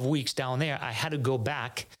 12 weeks down there, I had to go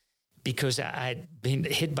back because I had been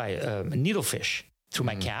hit by a needlefish through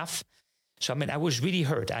my calf. So, I mean, I was really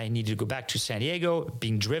hurt. I needed to go back to San Diego,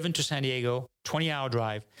 being driven to San Diego, 20-hour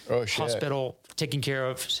drive, hospital, taken care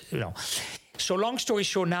of, you know. So long story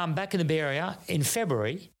short, now I'm back in the Bay Area in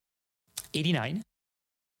February, 89,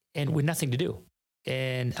 and with nothing to do.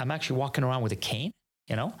 And I'm actually walking around with a cane,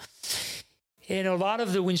 you know. And a lot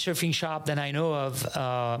of the windsurfing shop that I know of,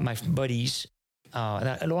 my buddies,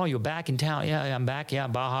 oh, you're back in town? Yeah, I'm back. Yeah,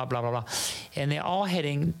 Baja, blah, blah, blah. And they're all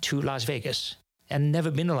heading to Las Vegas. I've never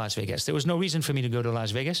been to Las Vegas. There was no reason for me to go to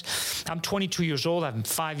Las Vegas. I'm 22 years old. I'm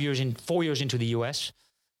 4 years into the U.S.,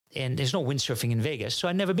 and there's no windsurfing in Vegas. So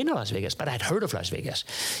I'd never been to Las Vegas, but I'd heard of Las Vegas.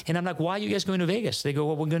 And I'm like, why are you guys going to Vegas? They go,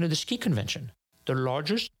 well, we're going to the ski convention. The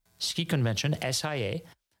largest ski convention, SIA,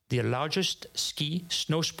 the largest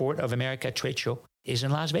snow sport of America trade show is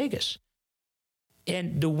in Las Vegas.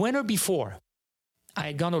 And the winter before, I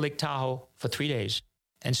had gone to Lake Tahoe for 3 days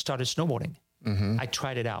and started snowboarding. Mm-hmm. I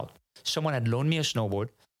tried it out. Someone had loaned me a snowboard,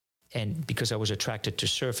 and because I was attracted to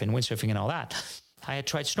surf and windsurfing and all that, I had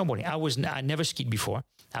tried snowboarding. I never skied before.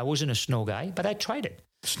 I wasn't a snow guy, but I tried it.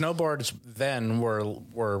 Snowboards then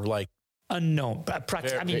were like unknown.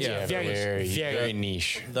 Very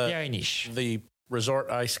niche. Very niche. The resort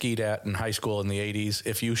I skied at in high school in the 80s,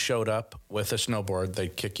 if you showed up with a snowboard,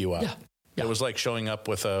 they'd kick you out. Yeah. It was like showing up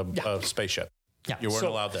with a spaceship. Yeah. You weren't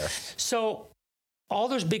allowed there. So all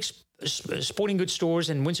those big sporting goods stores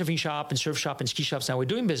and windsurfing shop and surf shop and ski shops now we're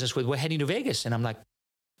doing business with, we're heading to Vegas. And I'm like,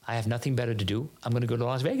 I have nothing better to do. I'm going to go to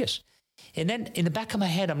Las Vegas. And then in the back of my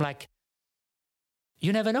head, I'm like,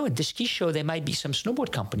 you never know. At the ski show, there might be some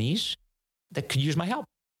snowboard companies that could use my help,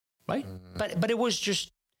 right? But it was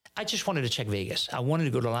just, I just wanted to check Vegas. I wanted to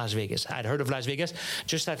go to Las Vegas. I'd heard of Las Vegas,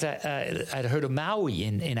 just like I'd heard of Maui,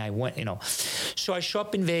 and I went, you know. So I show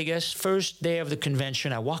up in Vegas, first day of the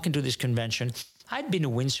convention. I walk into this convention. I'd been to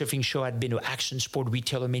a windsurfing show. I'd been to Action Sport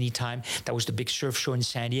Retailer many times. That was the big surf show in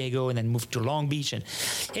San Diego, and then moved to Long Beach. And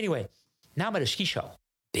anyway, now I'm at a ski show.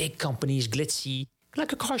 Big companies, glitzy,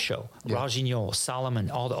 like a car show. Yeah. Rossignol,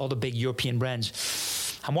 Salomon, all the big European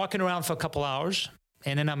brands. I'm walking around for a couple hours,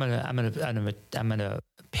 and then I'm in a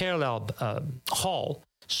parallel hall,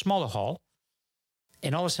 smaller hall,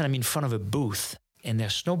 and all of a sudden I'm in front of a booth, and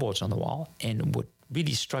there's snowboards on the wall. And what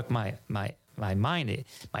really struck my mind,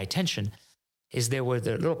 my attention, is there was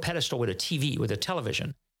a little pedestal with a TV, with a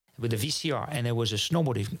television, with a VCR, and there was a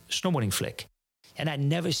snowboarding flick. And I'd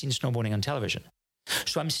never seen snowboarding on television.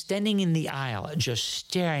 So I'm standing in the aisle, just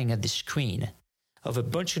staring at the screen of a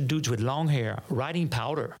bunch of dudes with long hair, riding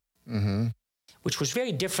powder, which was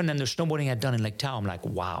very different than the snowboarding I'd done in Lake Tahoe. I'm like,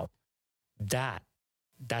 wow,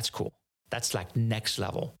 that's cool. That's like next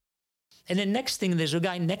level. And then next thing, there's a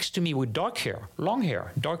guy next to me with dark hair, long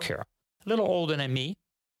hair, dark hair, a little older than me.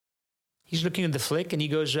 He's looking at the flick and he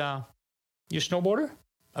goes, you a snowboarder?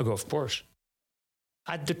 I go, of course.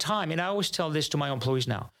 At the time, and I always tell this to my employees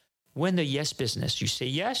now, we're in the yes business. You say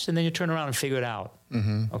yes, and then you turn around and figure it out.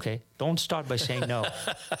 Okay? Don't start by saying no.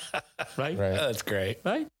 Right? That's great.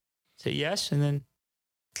 Right? Say yes, and then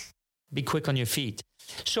be quick on your feet.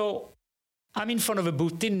 So I'm in front of a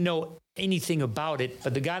booth, didn't know anything about it,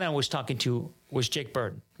 but the guy that I was talking to was Jake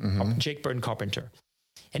Burton, Jake Burton Carpenter.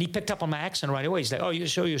 And he picked up on my accent right away. He's like, oh,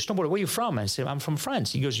 so you're a snowboarder. Where are you from? I said, I'm from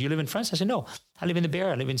France. He goes, you live in France? I said, no, I live in the Bay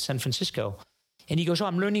Area. I live in San Francisco. And he goes, oh,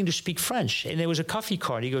 I'm learning to speak French. And there was a coffee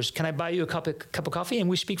cart. He goes, can I buy you a cup of coffee? And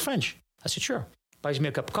we speak French. I said, sure. Buys me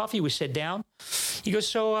a cup of coffee. We sit down. He goes,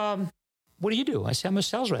 so what do you do? I said, I'm a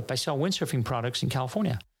sales rep. I sell windsurfing products in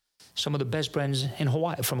California. Some of the best brands in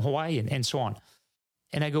Hawaii, from Hawaii and so on.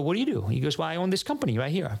 And I go, what do you do? He goes, well, I own this company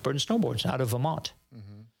right here, Burton Snowboards, out of Vermont.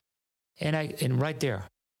 And right there,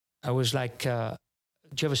 I was like, do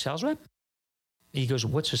you have a sales rep? He goes,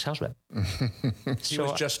 what's a sales rep? He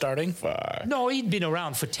was just starting? No, he'd been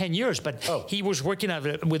around for 10 years, but he was working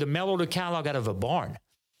with a mail order catalog out of a barn.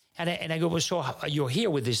 And I go, well, so you're here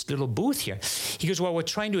with this little booth here. He goes, well, we're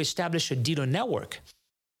trying to establish a dealer network.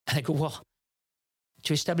 And I go, well,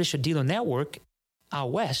 to establish a dealer network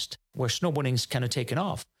out west, where snowboarding's kind of taken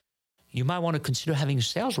off, you might want to consider having a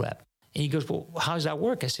sales rep. And he goes, well, how does that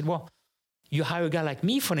work? I said, well, you hire a guy like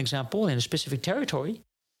me, for an example, in a specific territory.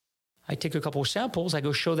 I take a couple of samples. I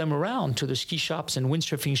go show them around to the ski shops and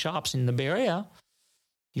windsurfing shops in the Bay Area.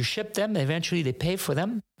 You ship them. Eventually, they pay for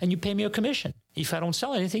them, and you pay me a commission. If I don't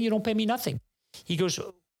sell anything, you don't pay me nothing. He goes,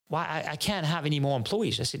 well, I can't have any more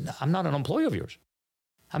employees. I said, I'm not an employee of yours.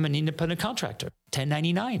 I'm an independent contractor,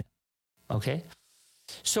 1099. Okay?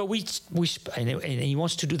 So and he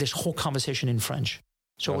wants to do this whole conversation in French.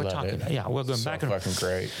 So we're talking. Yeah, we're going back. Fucking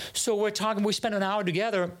great. So we're talking. We spent an hour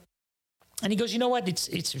together, and he goes, you know what?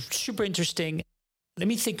 It's super interesting. Let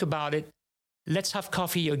me think about it. Let's have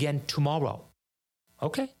coffee again tomorrow.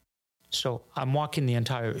 Okay. So I'm walking the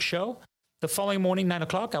entire show. The following morning,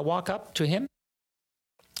 9:00, I walk up to him.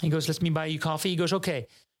 He goes, let me buy you coffee. He goes, okay.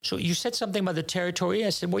 So you said something about the territory. I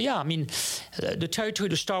said, well, yeah, I mean, the territory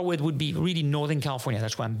to start with would be really Northern California.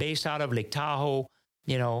 That's where I'm based out of, Lake Tahoe.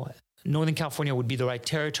 You know, Northern California would be the right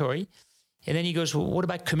territory. And then he goes, well, what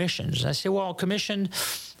about commissions? I said, well, commission,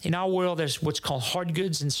 in our world, there's what's called hard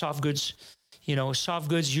goods and soft goods. You know, soft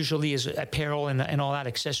goods usually is apparel and all that,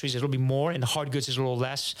 accessories. It'll be more, and hard goods is a little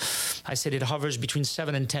less. I said, it hovers between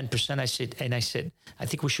 7 and 10%. I said, I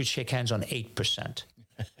think we should shake hands on 8%.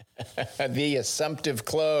 The assumptive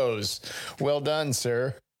close. Well done,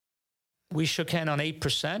 sir. We shook hands on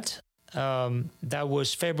 8%. That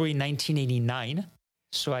was February 1989.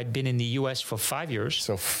 So I'd been in the U.S. for 5 years.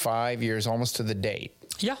 So 5 years, almost to the date.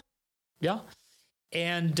 Yeah.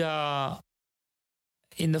 And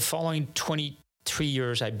in the following 23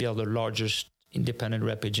 years, I built the largest independent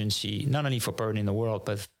rep agency, not only for Burton in the world,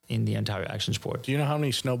 but in the entire action sport. Do you know how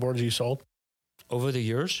many snowboards you sold over the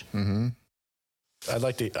years? Mm-hmm. I'd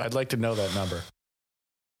like to know that number.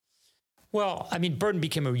 Well, I mean, Burton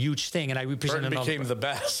became a huge thing, and I represented. Burton became the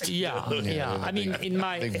best. Yeah. I mean,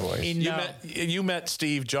 you met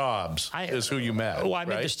Steve Jobs. Is who you met. Oh, I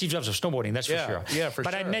met the Steve Jobs of snowboarding. That's for sure. Yeah, for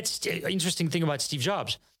sure. But I met interesting thing about Steve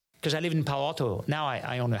Jobs, because I live in Palo Alto now.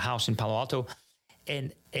 I own a house in Palo Alto,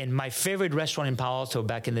 and my favorite restaurant in Palo Alto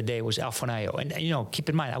back in the day was El Fornayo. And you know, keep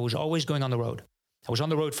in mind, I was always going on the road. I was on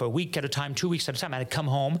the road for a week at a time, 2 weeks at a time. I'd come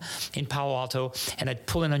home in Palo Alto, and I'd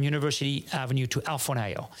pull in on University Avenue to El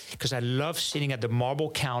Fornayo, because I love sitting at the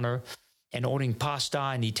marble counter and ordering pasta,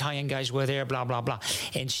 and the Italian guys were there, blah, blah, blah.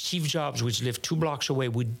 And Steve Jobs, which lived 2 blocks away,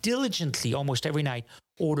 would diligently, almost every night,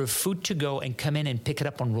 order food to go and come in and pick it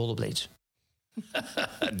up on rollerblades.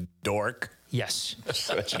 Dork. Yes.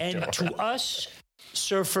 And to us,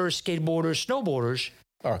 surfers, skateboarders, snowboarders,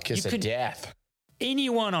 kiss of death.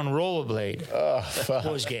 Anyone on rollerblade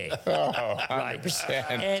was gay.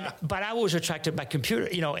 Right. But I was attracted by computer,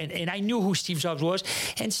 you know, and I knew who Steve Jobs was.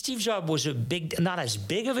 And Steve Jobs was not as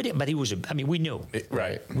big of it, but he was, we knew.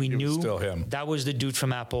 Right. We knew still him. That was the dude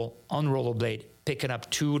from Apple on rollerblade, picking up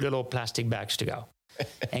 2 little plastic bags to go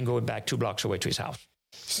and going back 2 blocks away to his house.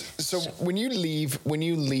 So when you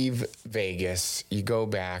leave Vegas, you go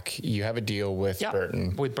back, you have a deal with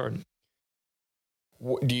Burton. With Burton.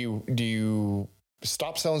 Do you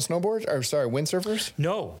stop selling snowboards? Or sorry, windsurfers?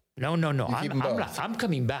 No. I'm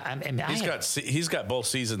coming back. He's got both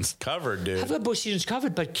seasons covered, dude. I've got both seasons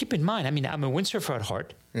covered, but keep in mind, I'm a windsurfer at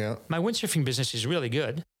heart. Yeah. My windsurfing business is really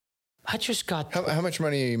good. I just got... How much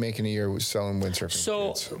money are you making a year selling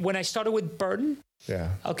windsurfing kits? When I started with Burden... Yeah.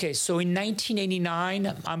 Okay, so in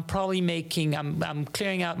 1989, I'm probably making... I'm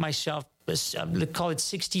clearing out myself... Let's call it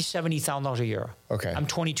 $60,000-$70,000 a year. Okay. I'm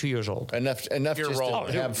 22 years old. Enough You're just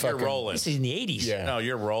rolling. to have fucking... You're rolling. This is in the 80s. Yeah. No,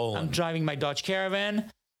 you're rolling. I'm driving my Dodge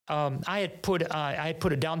Caravan. I had put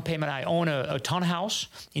a down payment. I own a townhouse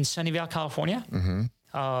in Sunnyvale, California.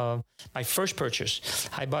 Mm-hmm. My first purchase,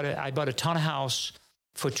 I bought a townhouse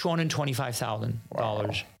for $225,000.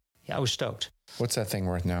 Wow. Yeah, I was stoked. What's that thing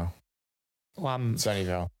worth now? Well,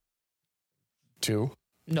 Sunnyvale. 2?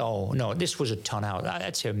 No, this was a townhouse.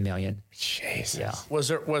 I'd say $1 million. Jesus. Yeah. Was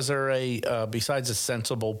there a besides a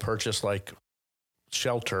sensible purchase like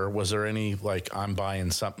shelter? Was there any like I'm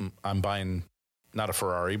buying not a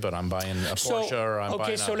Ferrari, but I'm buying a Porsche, or I'm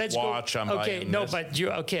buying a watch.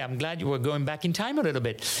 I'm glad you were going back in time a little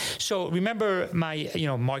bit. So remember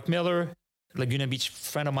Mark Miller, Laguna Beach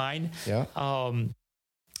friend of mine. Yeah.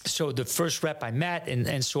 So the first rep I met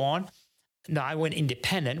and so on. Now I went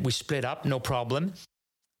independent. We split up, no problem.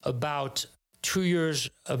 About 2 years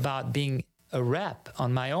about being a rep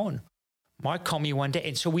on my own. Mark called me one day,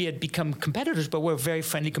 and so we had become competitors, but we're very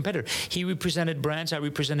friendly competitors. He represented brands, I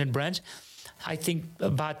represented brands. I think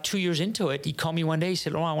about 2 years into it, he called me one day. He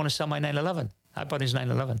said, I want to sell my 911. I bought his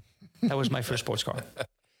 911. That was my first sports car.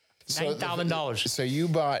 $9,000. So you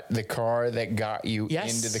bought the car that got you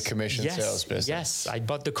into the commission sales business. Yes, I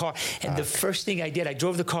bought the car. And the first thing I did, I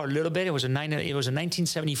drove the car a little bit. It was a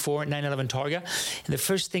 1974 911 Targa. And the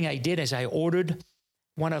first thing I did is I ordered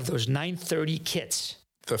one of those 930 kits.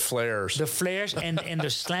 The flares and the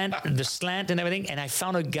slant and everything. And I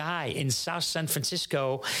found a guy in South San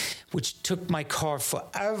Francisco, which took my car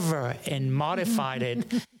forever and modified it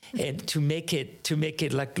and to make it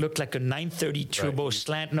look like a 930 turbo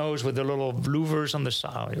slant nose with the little louvers on the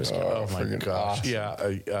side. It was oh my gosh.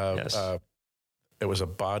 Awesome. Yeah. It was a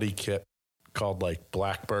body kit called like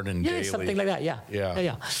Blackburn and Daly. Something like that.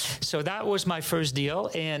 Yeah. So that was my first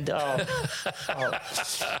deal, and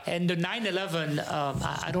and the 911.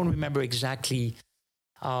 I don't remember exactly.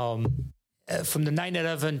 From the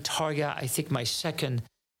 911 Targa, I think my second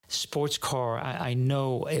sports car. I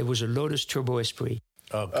know it was a Lotus Turbo Esprit.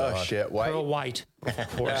 Oh, God. Oh shit! White. Pearl white,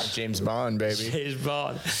 of course. James Bond, baby. James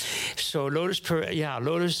Bond. So Lotus.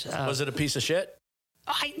 Was it a piece of shit?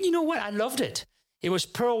 You know what? I loved it. It was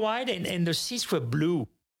pearl white, and the seats were blue.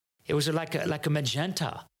 It was like a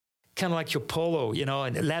magenta, kind of like your Polo,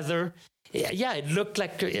 and leather. Yeah, it looked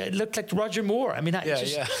like Roger Moore. I mean,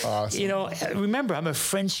 awesome. Remember, I'm a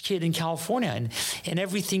French kid in California, and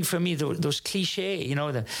everything for me, those cliche,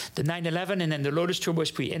 the 911 and then the Lotus Turbo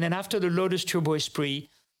Esprit. And then after the Lotus Turbo Esprit,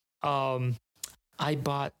 I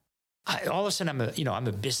bought... all of a sudden, I'm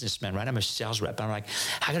a businessman, right? I'm a sales rep. I'm like,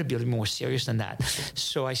 I got to be a little more serious than that.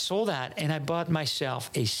 So I sold that, and I bought myself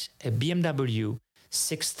a BMW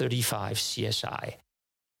 635 CSI.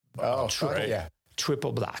 Oh,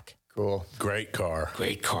 Triple black. Cool. Great car.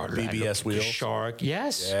 BBS wheels. Shark.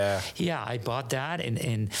 Yes. Yeah. I bought that,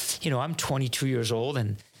 and I'm 22 years old,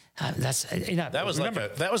 and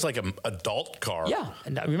that was like an adult car. Yeah,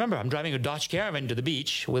 and remember, I'm driving a Dodge Caravan to the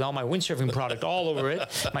beach with all my windsurfing product all over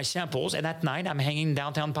it, my samples, and at night I'm hanging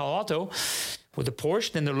downtown Palo Alto with the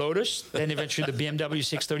Porsche, then the Lotus, then eventually the BMW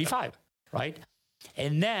 635, right?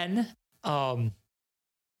 And then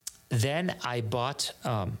I bought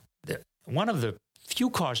one of the few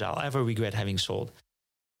cars I'll ever regret having sold,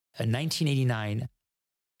 a 1989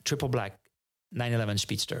 triple black 911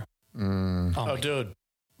 Speedster. Oh, dude.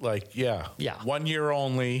 Like, yeah. 1 year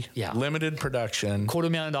only. Yeah. Limited production.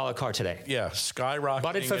 $250,000 car today. Yeah. Skyrocketing.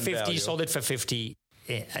 Bought it for 50, value. Sold it for 50.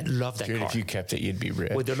 I love that car. If you kept it, you'd be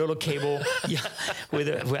rich. With the little cable. With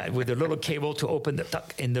a little cable to open the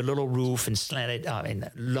tuck in the little roof and slant it up. And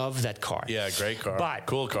love that car. Yeah, great car. But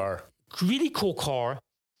cool car. Really cool car.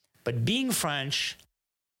 But being French,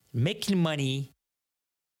 making money,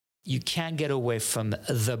 you can't get away from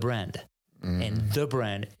the brand. And the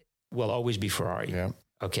brand will always be Ferrari. Yeah.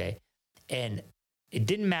 Okay. And it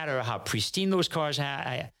didn't matter how pristine those cars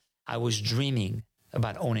had. I was dreaming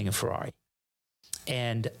about owning a Ferrari.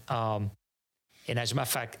 And as a matter of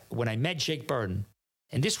fact, when I met Jake Burton,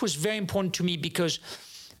 and this was very important to me because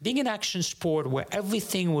being an action sport where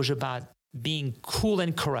everything was about being cool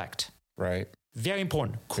and correct. Right. Very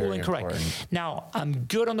important. Cool and correct. Now, I'm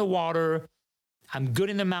good on the water. I'm good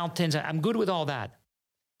in the mountains. I'm good with all that.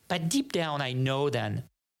 But deep down, I know then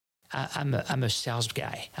I'm a sales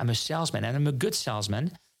guy. I'm a salesman, and I'm a good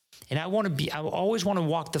salesman. And I always want to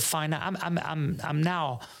walk the fine line.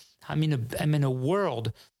 I'm in a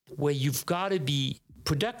world where you've got to be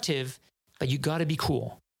productive, but you got to be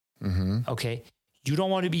cool. Mm-hmm. Okay. You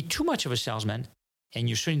don't want to be too much of a salesman, and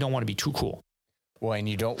you certainly don't want to be too cool. Well, and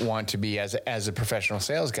you don't want to be, as a professional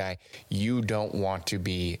sales guy, you don't want to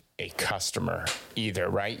be a customer either,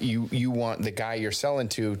 right? You want the guy you're selling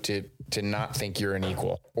to not think you're an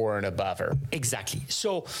equal or an abover. Exactly.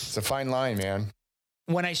 So it's a fine line, man.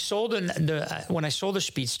 When I sold the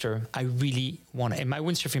Speedster, I really wanted, and my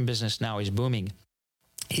windsurfing business now is booming.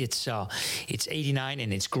 It's 89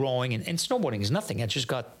 and it's growing, and snowboarding is nothing. I just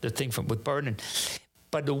got the thing with Burton.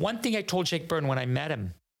 But the one thing I told Jake Burton when I met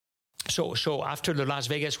him, so after the Las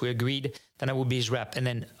Vegas, we agreed that I would be his rep. And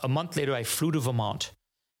then a month later, I flew to Vermont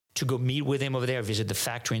to go meet with him over there, visit the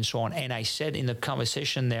factory and so on. And I said in the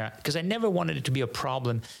conversation there, because I never wanted it to be a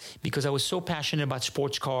problem, because I was so passionate about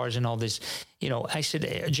sports cars and all this, I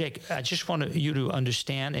said, Jake, I just want you to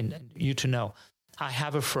understand and you to know, I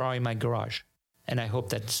have a Ferrari in my garage, and I hope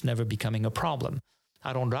that's never becoming a problem.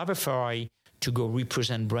 I don't drive a Ferrari to go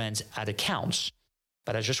represent brands at accounts,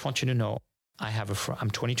 but I just want you to know,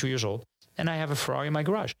 I'm 22 years old, and I have a Ferrari in my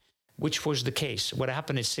garage, which was the case. What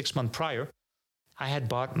happened is 6 months prior, I had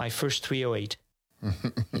bought my first 308.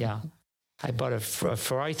 Yeah. I bought a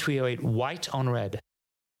Ferrari 308 white on red.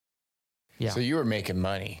 Yeah. So you were making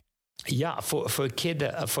money. Yeah, for a kid,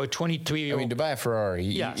 for a 23-year-old. I mean, to buy a Ferrari,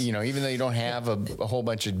 yes. Even though you don't have a whole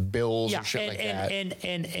bunch of bills or shit like that.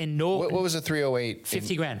 And no. What was a 308?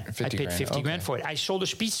 50 grand. I paid 50 grand for it. I sold a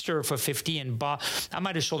Speedster for 50 and bought. I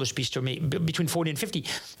might have sold a Speedster between 40 and 50,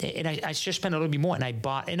 and I just spent a little bit more. And I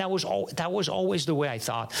bought, and that was always the way I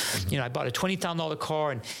thought. Mm-hmm. I bought a $20,000 car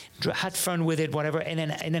and had fun with it, whatever. And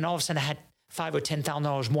then all of a sudden I had $5,000 or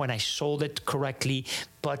 $10,000 more, and I sold it correctly,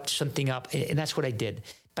 bought something up, and that's what I did.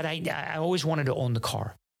 But I always wanted to own the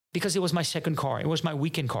car because it was my second car. It was my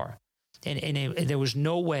weekend car. And there was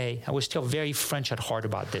no way. I was still very French at heart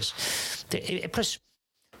about this. Plus,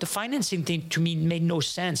 the financing thing to me made no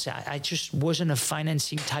sense. I just wasn't a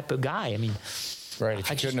financing type of guy. I mean, right. If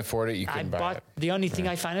you couldn't afford it, you couldn't buy it. The only thing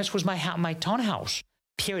I financed was my townhouse.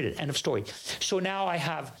 Period. End of story. So now I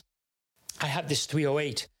have this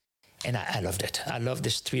 308, and I loved it. I love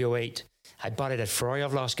this 308. I bought it at Ferrari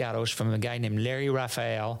of Los Gatos from a guy named Larry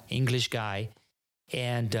Raphael, English guy.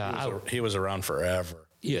 And he was around forever.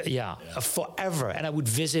 Yeah, forever. And I would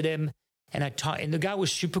visit him, and and the guy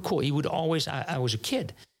was super cool. He would always, I was a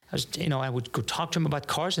kid. I would go talk to him about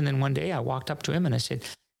cars. And then one day I walked up to him and I said,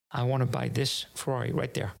 I want to buy this Ferrari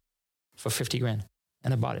right there for 50 grand.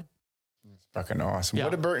 And I bought it. That's fucking awesome. Yeah.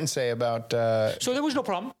 What did Burton say about... So there was no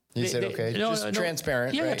problem. He said, okay, just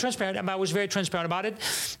transparent. Yeah, right? Yeah, transparent. I was very transparent about it.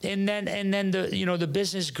 And then the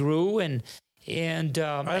business grew and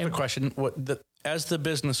I have a question. As the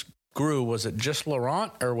business grew, was it just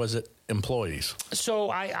Laurent or was it employees?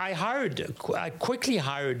 So I quickly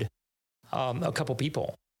hired a couple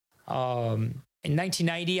people. In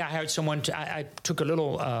 1990, I hired someone I took a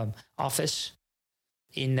little office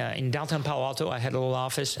in downtown Palo Alto. I had a little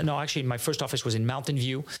office. No, actually my first office was in Mountain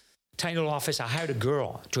View. Tiny little office. I hired a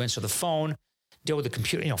girl to answer the phone, deal with the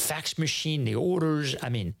computer, fax machine, the orders. I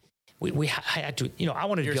mean, I had to, I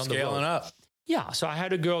wanted to be on the road. You're scaling up. Yeah. So I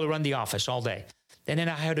hired a girl to run the office all day. And then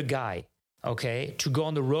I hired a guy, to go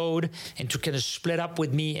on the road and to kind of split up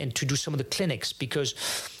with me and to do some of the clinics, because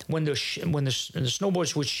when the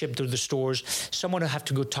snowboards would ship to the stores, someone would have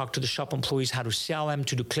to go talk to the shop employees how to sell them,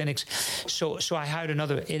 to do clinics. So I hired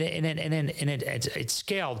another, and then it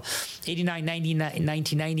scaled. 89, 90,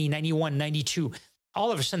 1990, 91, 92.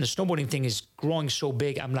 All of a sudden, the snowboarding thing is growing so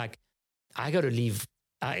big. I'm like, I got to leave.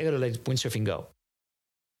 I got to let windsurfing go.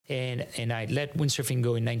 And I let windsurfing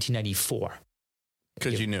go in 1994.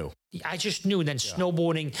 Because you knew. I just knew. Then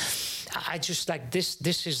snowboarding, I just like this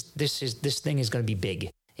thing is going to be big,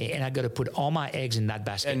 and I got to put all my eggs in that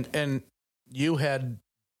basket. And you had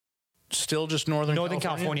still just Northern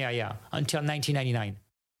California, yeah, until 1999.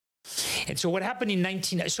 And so what happened in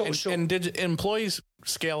and did employees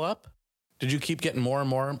scale up? Did you keep getting more and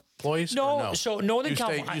more employees? No. So Northern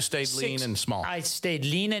California, you stayed lean and small. I stayed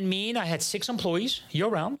lean and mean. I had 6 employees year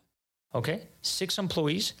round. Okay, 6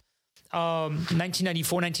 employees.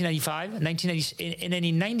 1994, 1995, 1990, and then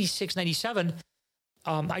in 96, 97,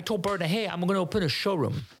 I told Burton, hey, I'm going to open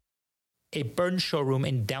a Burton showroom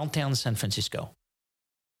in downtown San Francisco.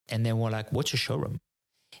 And then we're like, what's a showroom?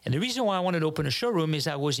 And the reason why I wanted to open a showroom is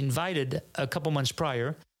I was invited a couple months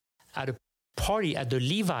prior at a party at the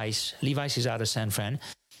Levi's. Levi's is out of San Fran.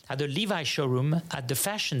 At the Levi's showroom at the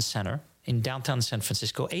Fashion Center in downtown San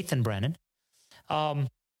Francisco, 8th and Brannan.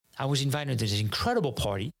 I was invited to this incredible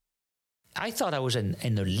party. I thought I was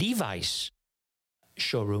in the Levi's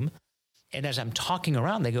showroom. And as I'm talking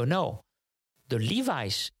around, they go, no, the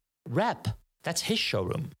Levi's rep, that's his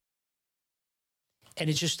showroom. And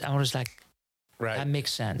it's just, I was like, right. That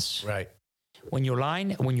makes sense. Right. When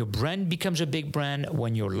your brand becomes a big brand,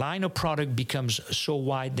 when your line of product becomes so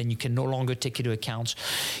wide, then you can no longer take it to accounts.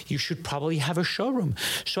 You should probably have a showroom.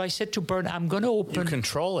 So I said to Bern, I'm going to open. You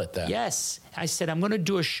control it then. Yes. I said, I'm going to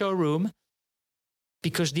do a showroom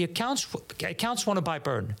because the accounts want to buy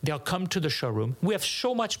Bern. They'll come to the showroom. We have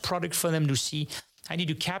so much product for them to see. I need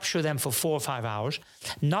to capture them for 4 or 5 hours,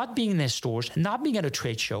 not being in their stores, not being at a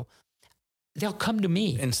trade show. They'll come to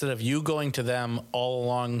me. Instead of you going to them all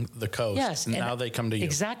along the coast. Yes. Now they come to you.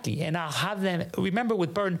 Exactly. And I'll have them. Remember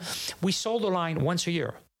with Bern, we sold the line once a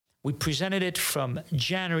year. We presented it from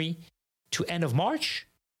January to end of March,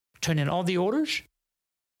 turn in all the orders.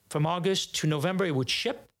 From August to November, it would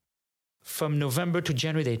ship. From November to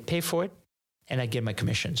January, they'd pay for it. And I'd get my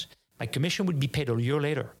commissions. My commission would be paid a year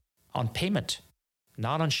later on payment,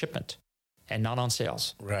 not on shipment. And not on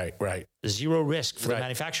sales. Right. Zero risk for the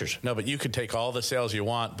manufacturers. No, but you could take all the sales you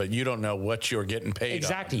want, but you don't know what you're getting paid.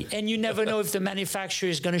 Exactly. And you never know if the manufacturer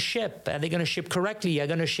is going to ship. Are they going to ship correctly? Are they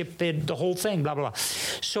going to ship it, the whole thing, blah, blah, blah.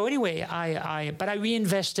 So anyway, but I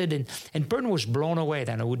reinvested and Bern was blown away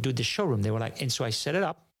that I would do the showroom. They were like, and so I set it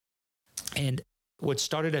up. And what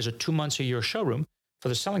started as a 2 months a year showroom for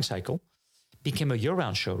the selling cycle became a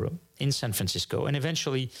year-round showroom in San Francisco. And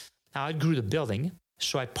eventually I outgrew the building.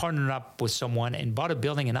 So I partnered up with someone and bought a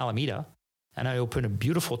building in Alameda, and I opened a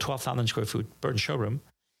beautiful 12,000 square foot Bern showroom.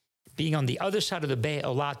 Being on the other side of the bay, a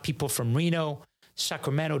lot of people from Reno,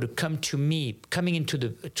 Sacramento to come to me. Coming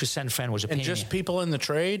to San Fran was a pain. And just people in the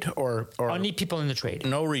trade, or only people in the trade.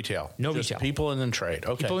 No retail. No just retail. People in the trade.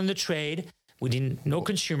 Okay. People in the trade. We didn't. No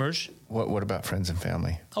consumers. What about friends and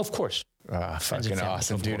family? Of course. Fucking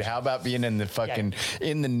awesome, dude. How about being in the fucking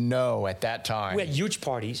in the know at that time? We had huge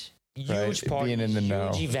parties. Huge parties, being in the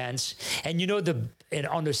know. Huge events. And you know, and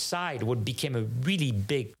on the side, what became a really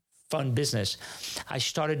big, fun business, I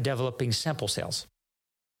started developing sample sales,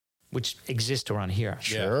 which exist around here.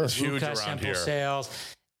 Sure. It's huge Ruka around sample here. sales.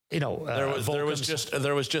 You know, there was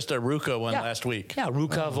just a Ruka one last week. Yeah,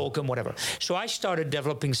 Ruka, Volcom, whatever. So I started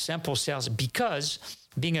developing sample sales because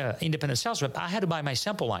being an independent sales rep, I had to buy my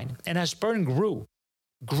sample line. And as Bern grew,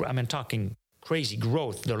 I mean, talking crazy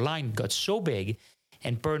growth, the line got so big.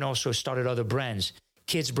 And Bern also started other brands,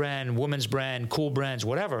 kids brand, women's brand, cool brands,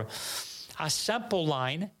 whatever. Our sample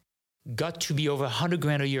line got to be over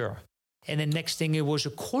 $100,000 a year. And the next thing, it was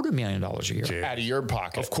 $250,000 a year. Jeez. Out of your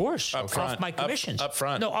pocket. Of course. Up front. Off my commissions. Up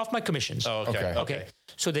front. No, off my commissions. Oh, okay.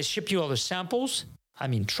 So they ship you all the samples, I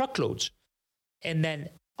mean, truckloads. And then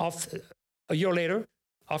off a year later,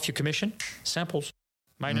 off your commission, samples,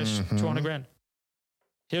 minus $200,000.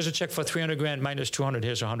 Here's a check for $300,000 minus 200.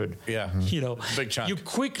 Here's 100. Yeah. You know, big chunk. You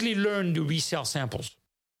quickly learn to resell samples.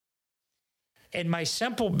 And my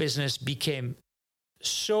sample business became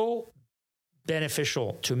so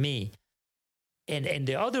beneficial to me. And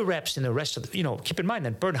the other reps in the rest of keep in mind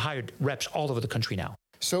that Bern hired reps all over the country now.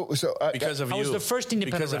 So because of you. I was the first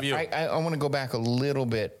independent because rep. of you. I want to go back a little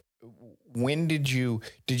bit. When did you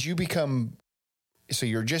become? So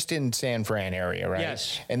you're just in San Fran area, right?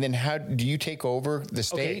 Yes. And then how do you take over the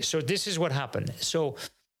state? Okay, so this is what happened. So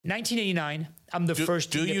 1989, I'm the first.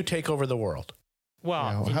 Do you take over the world?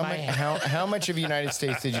 Well, how much of the United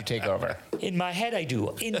States did you take over? In my head, I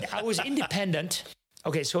do. I was independent.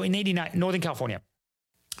 Okay, so in 89, Northern California,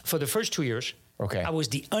 for the first 2 years, I was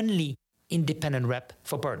the only independent rep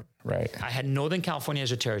for Bern. Right. I had Northern California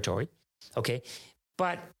as a territory. Okay.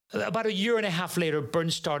 But about a year and a half later, Bern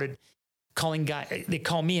started calling guys. They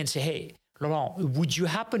call me and say, hey, Laurent, would you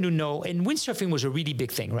happen to know, and windsurfing was a really big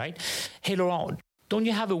thing, right? Hey, Laurent, don't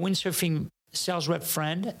you have a windsurfing sales rep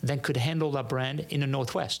friend that could handle that brand in the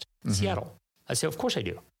Northwest, Seattle? I say, of course I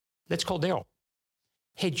do. Let's call Daryl.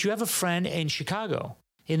 Hey, do you have a friend in Chicago,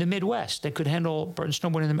 in the Midwest, that could handle Bern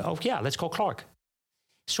snowboarding? Oh, yeah, let's call Clark.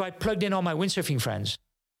 So I plugged in all my windsurfing friends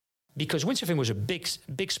because windsurfing was a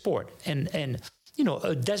big sport. And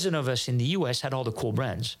a dozen of us in the U.S. had all the cool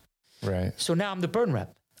brands. Right. So now I'm the Bern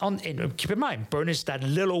rep. And keep in mind, Bern is that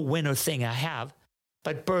little winter thing I have.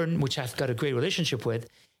 But Bern, which I've got a great relationship with,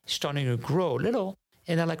 is starting to grow a little.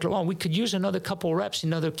 And they're like, Laurent, we could use another couple reps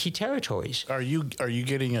in other key territories. Are you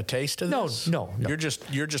getting a taste of this? No. You're just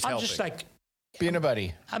helping. I'm just like being a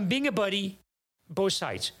buddy. I'm being a buddy, both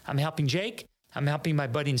sides. I'm helping Jake. I'm helping my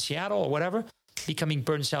buddy in Seattle or whatever, becoming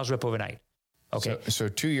Bern sales rep overnight. Okay. So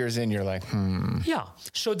 2 years in, you're like, Yeah.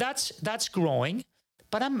 So that's growing,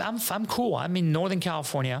 but I'm cool. I'm in Northern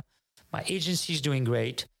California. My agency's doing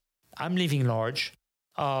great. I'm living large.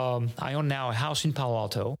 I own now a house in Palo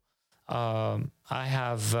Alto. I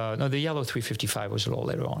have the yellow 355 was a little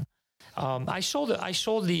later on. I sold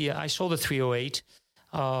the 308.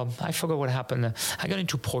 I forgot what happened. I got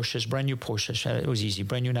into Porsches, brand new Porsches. It was easy.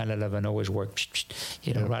 Brand new 911 always worked,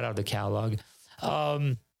 right out of the catalog.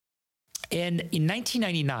 And in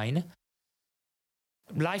 1999,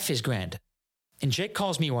 life is grand. And Jake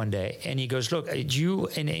calls me one day and he goes, look,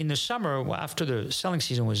 in the summer, after the selling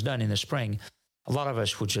season was done in the spring, a lot of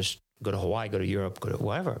us would just go to Hawaii, go to Europe, go to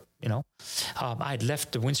wherever, I had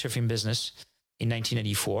left the windsurfing business in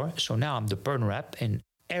 1984. So now I'm the Burn rep in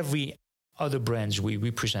every other brands we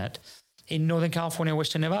represent in Northern California,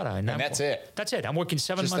 Western Nevada. And that's it. That's it. I'm working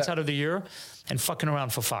 7 months out of the year and fucking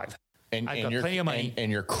around for 5. I've got plenty of money.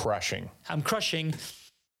 And you're crushing. I'm crushing.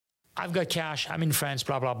 I've got cash. I'm in France,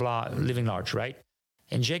 blah, blah, blah, living large, right?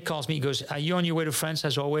 And Jake calls me. He goes, are you on your way to France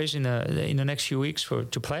as always in the next few weeks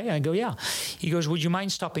to play? I go, yeah. He goes, would you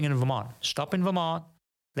mind stopping in Vermont? Stop in Vermont.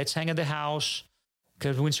 Let's hang at the house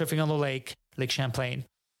because we're windsurfing on the Lake Champlain.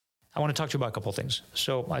 I want to talk to you about a couple of things.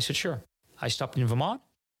 So I said, sure. I stopped in Vermont,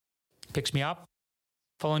 picks me up.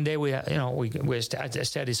 Following day, we stayed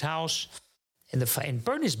at his house. And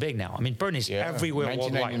Burn is big now. I mean, Burn is everywhere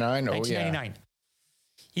 1999, worldwide. 1999.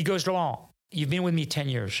 He goes, Laurent, you've been with me 10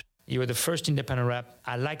 years. You were the first independent rep.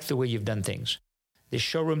 I like the way you've done things. The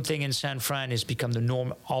showroom thing in San Fran has become the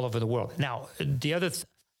norm all over the world. Now, the other,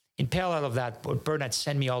 in parallel of that, Burn had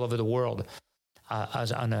sent me all over the world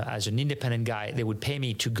as an independent guy. They would pay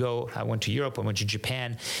me to go. I went to Europe. I went to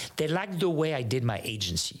Japan. They liked the way I did my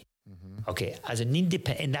agency. Mm-hmm. Okay, as an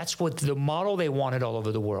independent, and that's what the model they wanted all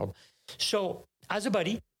over the world. So as a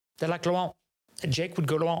buddy, they're like, Laurent, Jake would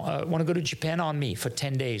go, Laurent, want to go to Japan on me for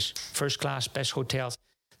 10 days, first class, best hotels.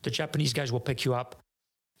 The Japanese guys will pick you up.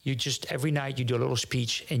 You just, every night you do a little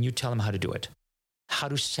speech and you tell them how to do it, how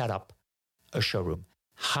to set up a showroom,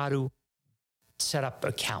 how to set up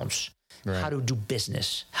accounts, how to do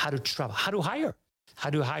business, how to travel, how to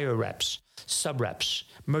hire reps, sub-reps,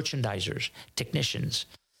 merchandisers, technicians.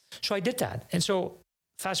 So I did that. And so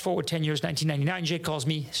fast forward 10 years, 1999, Jake calls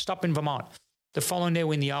me, stop in Vermont. The following day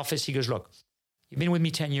we're in the office. He goes, look, you've been with me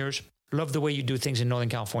 10 years. Love the way you do things in Northern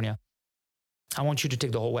California. I want you to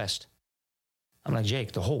take the whole West. I'm like,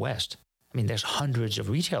 Jake, the whole West. I mean, there's hundreds of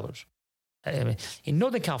retailers. I mean, in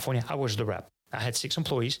Northern California, I was the rep. I had 6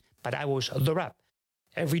 employees, but I was the rep.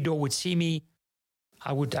 Every door would see me.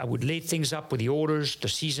 I would lay things up with the orders, the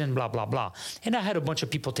season, blah, blah, blah. And I had a bunch of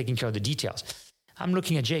people taking care of the details. I'm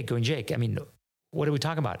looking at Jake going, Jake, I mean, what are we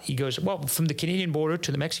talking about? He goes, well, from the Canadian border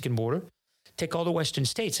to the Mexican border, take all the Western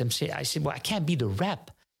states. I said, well, I can't be the rep.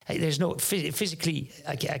 There's no, physically,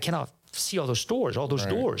 I cannot see all those doors,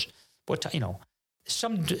 doors. What,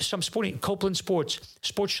 some sporting, Copeland Sports,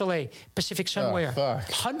 Sports Chalet, Pacific Sunwear,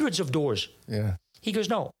 hundreds of doors. Yeah. He goes,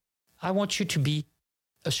 no, I want you to be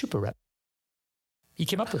a super rep. He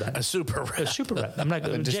came up with that. A super rep. I'm like,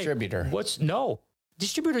 a distributor.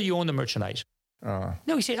 Distributor, you own the merchandise.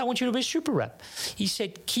 No, he said, I want you to be a super rep. He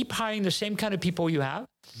said, keep hiring the same kind of people you have.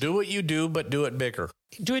 Do what you do, but do it bigger.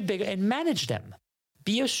 Do it bigger and manage them.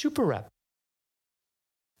 Be a super rep.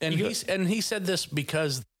 And he said this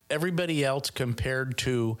because everybody else compared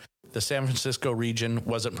to the San Francisco region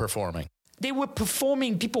wasn't performing. They were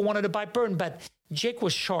performing. People wanted to buy Burn, but Jake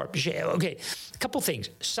was sharp. Okay, a couple things.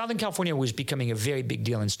 Southern California was becoming a very big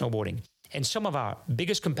deal in snowboarding. And some of our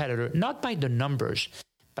biggest competitors, not by the numbers,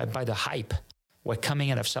 but by the hype, were coming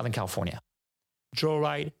out of Southern California.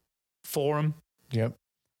 Joyride, Forum. Yep.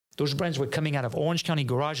 Those brands were coming out of Orange County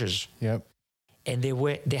garages. Yep. And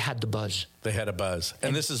they had the buzz. They had a buzz.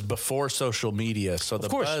 And this is before social media. So the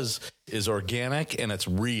buzz is organic and it's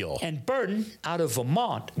real. And Burton out of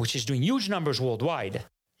Vermont, which is doing huge numbers worldwide,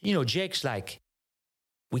 Jake's like,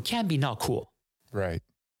 we can't be not cool. Right.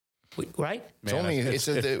 Right? Man,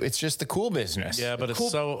 it's just the cool business. Yeah, but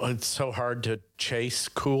it's so hard to chase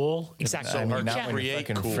cool. Exactly. It's so hard to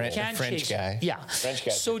create cool. French guy. Yeah. French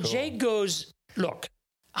guy. So cool. Jake goes, look,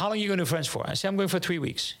 how long are you going to France for? I said, I'm going for 3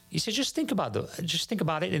 weeks. He said, just think about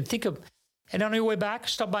it and on your way back,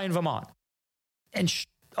 stop by in Vermont and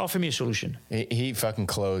offer me a solution. He fucking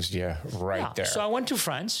closed you there. So I went to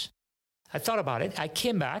France. I thought about it. I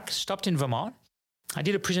came back, stopped in Vermont. I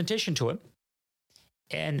did a presentation to him.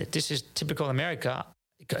 And this is typical America.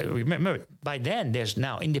 Remember, by then, there's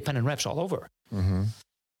now independent reps all over. Mm-hmm.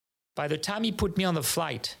 By the time he put me on the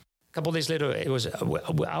flight, a couple of days later, I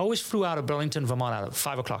always flew out of Burlington, Vermont at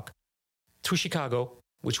 5 o'clock through Chicago,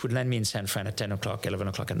 which would land me in San Fran at 10 o'clock, 11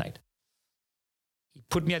 o'clock at night. He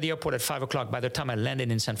put me at the airport at 5 o'clock. By the time I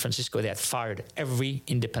landed in San Francisco, they had fired every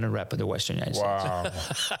independent rep of the Western United States. Wow.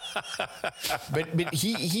 but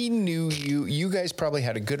he knew you. You guys probably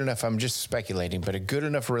had a good enough, I'm just speculating, but a good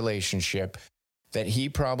enough relationship that he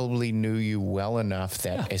probably knew you well enough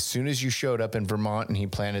that as soon as you showed up in Vermont and he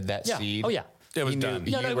planted that seed. Oh, yeah. It was done.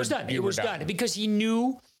 No, it was done. It was done because he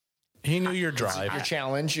knew. He knew your drive. Your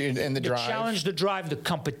challenge and the drive. The challenge, the drive, the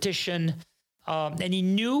competition. And he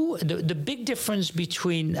knew the big difference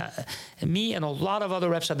between me and a lot of other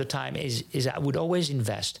reps at the time is I would always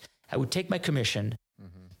invest. I would take my commission,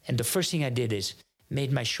 and the first thing I did is made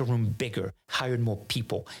my showroom bigger, hired more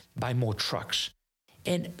people, buy more trucks.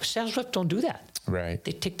 And sales reps don't do that. Right.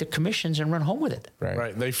 They take the commissions and run home with it.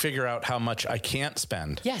 Right. They figure out how much I can't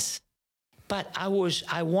spend. Yes. But I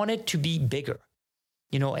wanted to be bigger,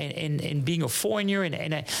 and being a foreigner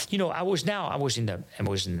and I was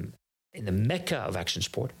in the mecca of action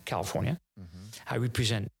sport, California. I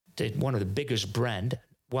represent one of the biggest brand,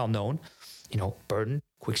 well known, Burton,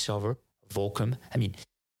 Quicksilver, Volcom.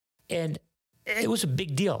 And it was a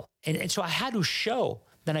big deal. And so I had to show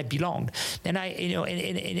that I belonged. And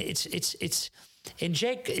and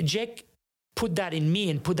Jake put that in me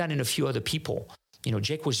and put that in a few other people.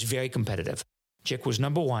 Jake was very competitive. Jake was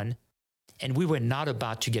number one, and we were not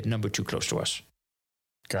about to get number two close to us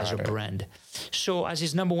as a brand. So as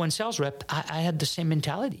his number one sales rep, I had the same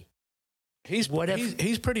mentality. He's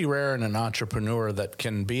pretty rare in an entrepreneur that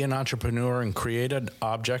can be an entrepreneur and create an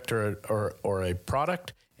object or a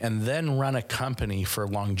product and then run a company for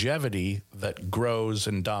longevity that grows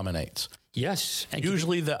and dominates. Yes.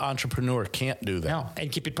 Usually the entrepreneur can't do that. No,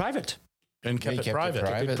 and keep it private. And kept it private.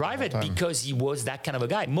 Kept it private because he was that kind of a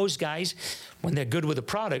guy. Most guys, when they're good with a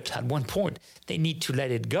product, at one point, they need to let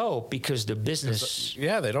it go because the business...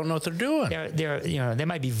 Yeah, they don't know what they're doing. They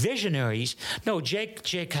might be visionaries. No, Jake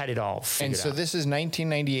had it all figured out. And so this is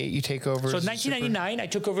 1998, you take over? So 1999, I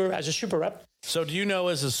took over as a super rep. So do you know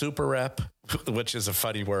as a super rep, which is a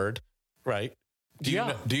funny word, right? Do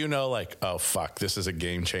you know like, oh, fuck, this is a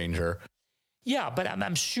game changer? Yeah, but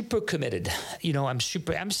I'm super committed. I'm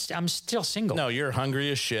still single. No, you're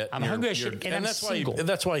hungry as shit. I'm hungry as shit, and I'm single.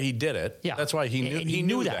 That's why he did it. Yeah, that's why he knew. He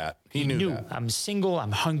knew that. He knew that. I'm single.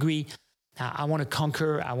 I'm hungry. I want to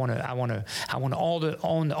conquer. I want all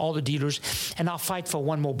the dealers, and I'll fight for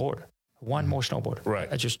one more board, one more snowboard.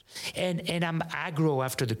 Right. And I'm aggro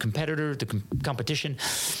after the competitor, the competition,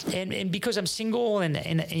 and because I'm single and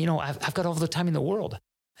I've got all the time in the world.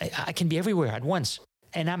 I can be everywhere at once.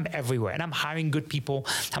 And I'm everywhere. And I'm hiring good people.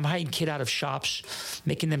 I'm hiring kids out of shops,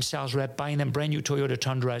 making them sales rep, buying them brand new Toyota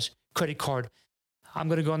Tundras, credit card. I'm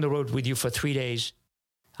going to go on the road with you for 3 days.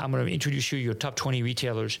 I'm going to introduce you to your top 20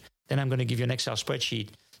 retailers. Then I'm going to give you an Excel spreadsheet.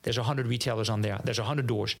 There's 100 retailers on there. There's 100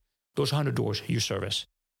 doors. Those 100 doors, you service.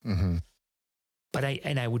 Mm-hmm. But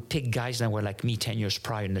I would pick guys that were like me 10 years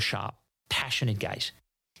prior in the shop. Passionate guys.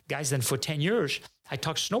 Guys that for 10 years, I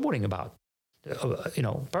talked snowboarding about,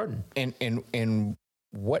 Burton. And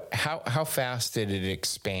how fast did it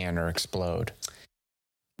expand or explode?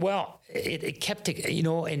 Well, it kept, in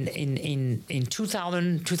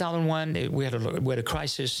 2000, 2001, we had a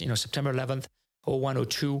crisis, September 11th, 01,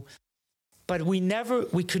 02. But we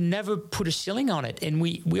could never put a ceiling on it. And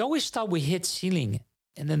we always thought we hit ceiling.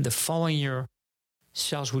 And then the following year,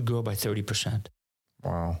 sales would grow by 30%.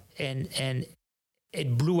 Wow. And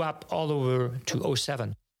it blew up all over to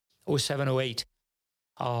 07, 08.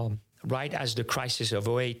 Right as the crisis of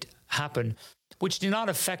 08 happened, which did not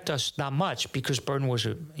affect us that much because Burton was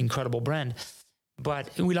an incredible brand. But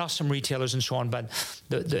we lost some retailers and so on. But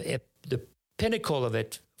the pinnacle of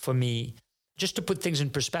it for me, just to put things in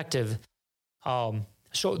perspective, so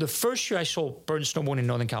the first year I sold Burton Snowboard in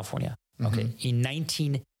Northern California, okay, in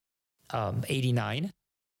 1989,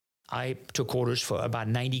 I took orders for about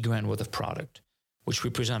 90 grand worth of product, which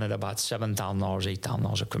represented about $7,000,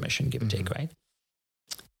 $8,000 of commission, give or take, right?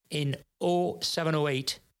 In 07,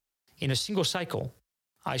 08, in a single cycle,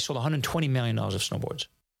 I sold $120 million of snowboards.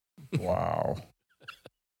 Wow.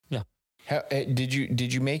 Yeah.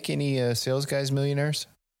 Did you make any sales guys millionaires?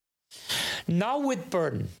 Not with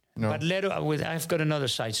Burton. No. But later, I've got another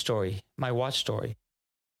side story, my watch story.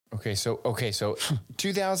 Okay, so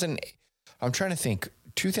 2000, I'm trying to think,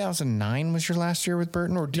 2009 was your last year with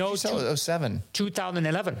Burton, or did you sell 07?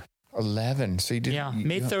 2011. 11. So you did. Yeah,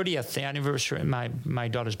 May 30th, the anniversary, my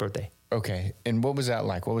daughter's birthday. Okay. And what was that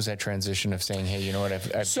like? What was that transition of saying, hey, you know what,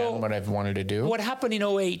 I've done what I've wanted to do? What happened in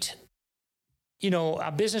 08,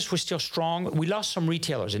 our business was still strong. We lost some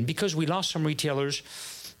retailers. And because we lost some retailers,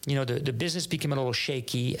 the business became a little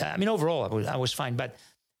shaky. Overall, I was fine. But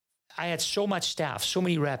I had so much staff, so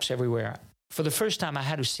many reps everywhere. for the first time, I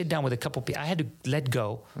had to sit down with a couple people. I had to let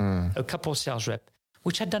go a couple of sales reps,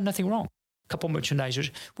 which had done nothing wrong. A couple of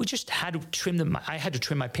merchandisers. We just had to trim them. I had to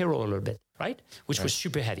trim my payroll a little bit, right? Which was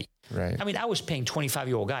super heavy. Right. I mean, I was paying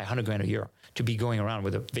 25-year-old guy $100,000 a year to be going around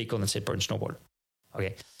with a vehicle that said Burton Snowboard.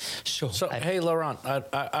 Okay. So hey, Laurent,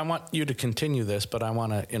 I want you to continue this, but I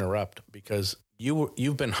want to interrupt because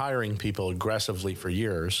you've been hiring people aggressively for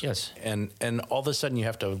years. Yes. And all of a sudden you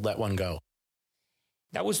have to let one go.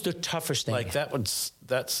 That was the toughest thing. Like that's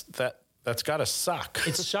got to suck.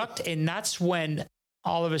 It sucked, and that's when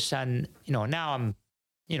all of a sudden, now I'm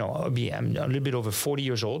a little bit over 40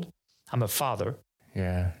 years old. I'm a father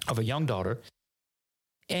of a young daughter,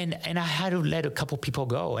 and I had to let a couple people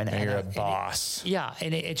go. And you're a boss.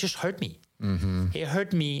 And it just hurt me. Mm-hmm. It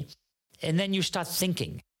hurt me, and then you start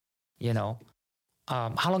thinking, how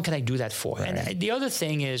long can I do that for? Right. And the other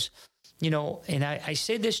thing is, and I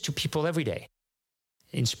say this to people every day.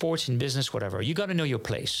 In sports, in business, whatever, you got to know your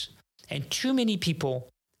place. And too many people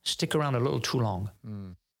stick around a little too long.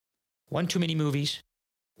 One too many movies,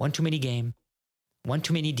 one too many game, one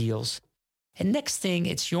too many deals. And next thing,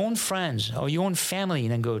 it's your own friends or your own family.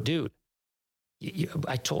 And then go, dude,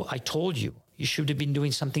 I told you, you should have been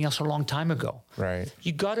doing something else a long time ago. Right.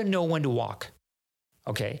 You got to know when to walk.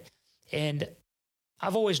 Okay. And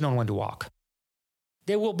I've always known when to walk.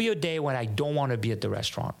 There will be a day when I don't want to be at the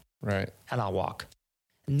restaurant. Right. And I'll walk.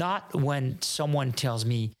 Not when someone tells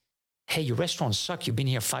me, hey, your restaurants suck. You've been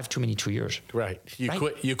here 2 years. Right.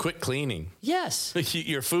 You quit cleaning. Yes.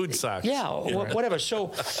 Your food sucks. Yeah. Whatever.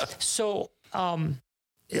 So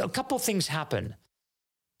a couple things happen.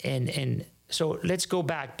 And so let's go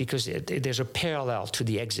back because there's a parallel to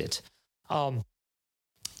the exit. In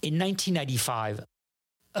 1995,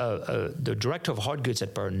 the director of hard goods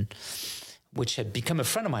at Burton, which had become a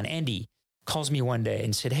friend of mine, Andy, calls me one day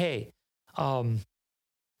and said, hey,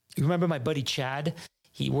 you remember my buddy Chad?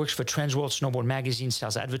 He works for Transworld Snowboard Magazine,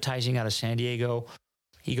 sells advertising out of San Diego.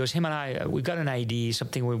 He goes, him and I, we've got an ID,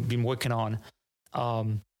 something we've been working on.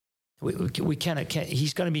 We can't.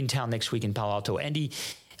 He's going to be in town next week in Palo Alto. Andy,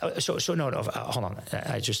 hold on.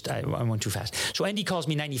 I went too fast. So Andy calls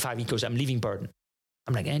me 95. He goes, I'm leaving Burton.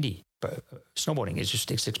 I'm like, Andy, snowboarding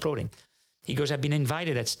it's exploding. He goes, I've been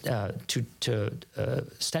invited to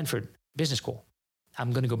Stanford Business School.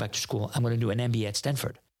 I'm going to go back to school. I'm going to do an MBA at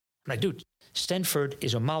Stanford. I'm like, dude, Stanford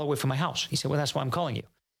is a mile away from my house. He said, well, that's why I'm calling you.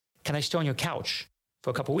 Can I stay on your couch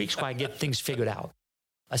for a couple of weeks while I get things figured out?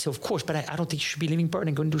 I said, of course, but I don't think you should be leaving Burton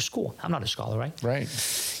and going to school. I'm not a scholar, right? Right.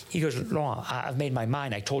 He goes, Laurent, I've made my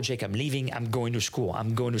mind. I told Jake I'm leaving. I'm going to school.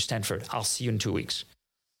 I'm going to Stanford. I'll see you in 2 weeks.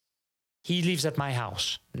 He leaves at my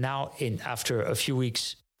house. Now, after a few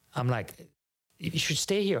weeks, I'm like, you should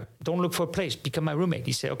stay here. Don't look for a place. Become my roommate.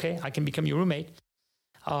 He said, okay, I can become your roommate.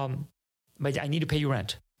 But I need to pay you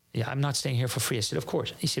rent. Yeah, I'm not staying here for free. I said, of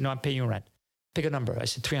course. He said, no, I'm paying you rent. Pick a number. I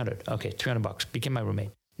said, 300. Okay, $300. Became my roommate.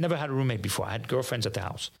 Never had a roommate before. I had girlfriends at the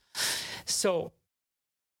house. So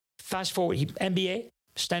fast forward, MBA,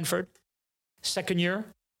 Stanford, second year.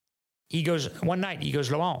 He goes, one night,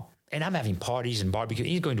 Laurent, and I'm having parties and barbecue.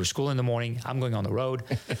 He's going to school in the morning. I'm going on the road.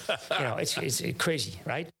 It's crazy,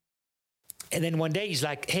 right? And then one day he's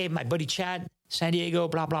like, hey, my buddy Chad, San Diego,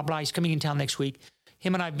 blah, blah, blah. He's coming in town next week.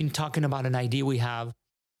 Him and I have been talking about an idea we have.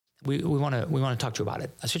 We want to talk to you about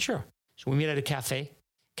it. I said, sure. So we meet at a Cafe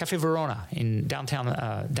Verona in downtown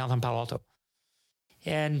Palo Alto.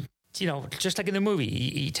 And, just like in the movie,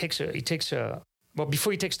 he takes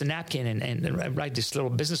before he takes the napkin and write this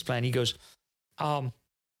little business plan, he goes,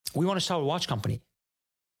 we want to start a watch company.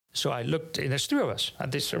 So I looked, and there's three of us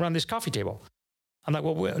around this coffee table. I'm like,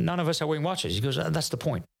 well, none of us are wearing watches. He goes, that's the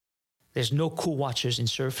point. There's no cool watches in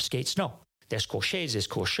surf, skate, snow. There's cool shades, there's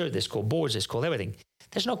cool shirts, there's cool boards, there's cool everything.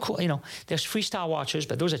 There's no cool, there's freestyle watches,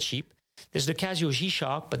 but those are cheap. There's the Casio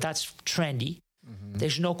G-Shock, but that's trendy. Mm-hmm.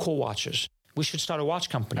 There's no cool watches. We should start a watch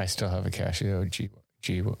company. I still have a Casio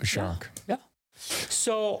G-Shock. Yeah.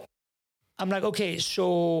 So I'm like, okay,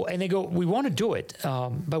 and they go, we want to do it,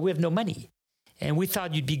 but we have no money. And we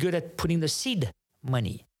thought you'd be good at putting the seed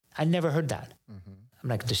money. I never heard that. Mm-hmm. I'm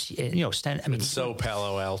like, it's so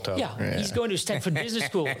Palo Alto. Yeah, he's going to Stanford Business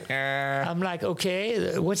School. I'm like,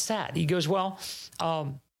 okay, what's that? He goes, well,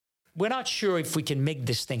 we're not sure if we can make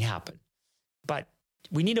this thing happen, but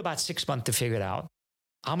we need about 6 months to figure it out.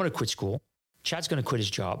 I'm going to quit school. Chad's going to quit his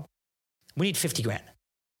job. We need $50,000.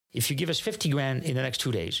 If you give us $50,000 in the next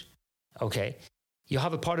 2 days, okay, you'll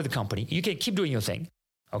have a part of the company. You can keep doing your thing,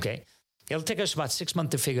 okay? It'll take us about 6 months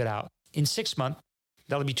to figure it out. In 6 months,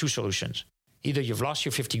 there'll be two solutions. Either you've lost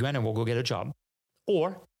your $50,000 and we'll go get a job,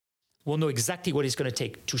 or we'll know exactly what it's going to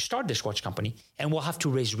take to start this watch company, and we'll have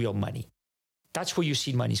to raise real money. That's what your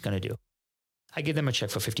seed money is going to do. I gave them a check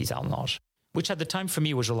for $50,000, which at the time for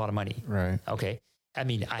me was a lot of money. Right. Okay. I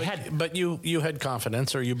mean, But you had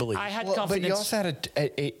confidence, or you believed. I had confidence. But you also had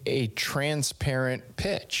a transparent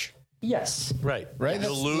pitch. Yes. Right. Right.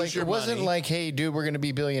 You'll lose like, your it wasn't money. like, hey, dude, we're going to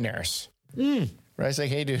be billionaires. Right. It's like,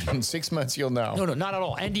 hey, dude, in 6 months, you'll know. No, not at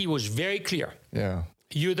all. Andy was very clear. Yeah.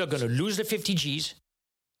 You're either going to lose the 50 G's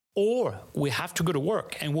or we have to go to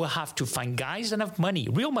work and we'll have to find guys that have money,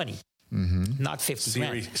 real money, not 50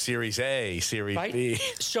 grand. Series A, Series Right? B.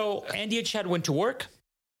 So Andy and Chad went to work.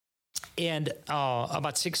 And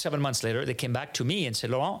about 6-7 months later, they came back to me and said,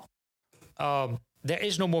 Laurent, there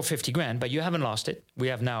is no more 50 grand, but you haven't lost it. We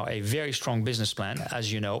have now a very strong business plan,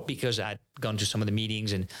 as you know, because I'd gone to some of the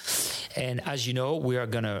meetings. And as you know, we are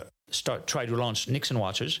going to try to launch Nixon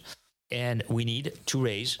watches. And we need to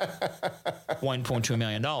raise $1.2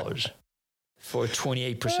 million for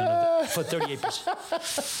 28% for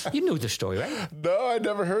 38%. You knew the story, right? No, I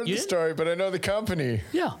never heard the didn't? story, but I know the company.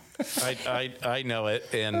 Yeah. I know it,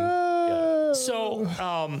 and yeah.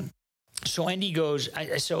 So Andy goes.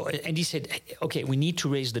 So Andy said, "Okay, we need to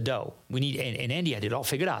raise the dough. We need." And Andy had it all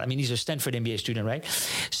figured out. I mean, he's a Stanford MBA student, right?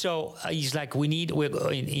 So he's like, "We need to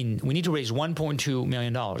raise $1.2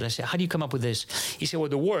 million." I said, "How do you come up with this?" He said, "Well,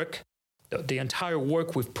 the entire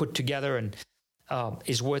work we've put together and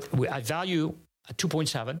is worth. I value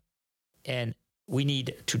 2.7, and we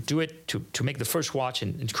need to do it to make the first watch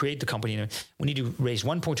and create the company. We need to raise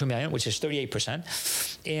 1.2 million, which is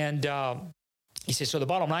 38%. And he says, so the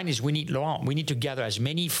bottom line is we need to gather as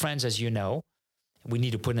many friends as you know. We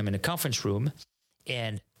need to put them in a conference room.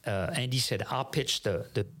 And Andy said, I'll pitch the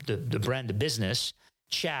brand, the business.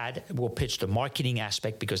 Chad will pitch the marketing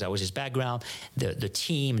aspect because that was his background, the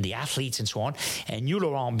team, the athletes, and so on. And you,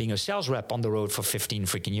 Laurent, being a sales rep on the road for 15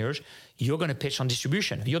 freaking years, you're going to pitch on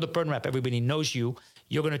distribution. You're the burn rep. Everybody knows you.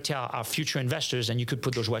 You're going to tell our future investors, and you could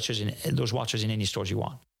put those watches in any stores you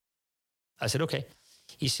want. I said, okay.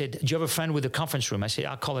 He said, do you have a friend with a conference room? I said,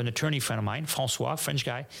 I'll call an attorney friend of mine, Francois, French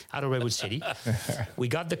guy, out of Redwood City. We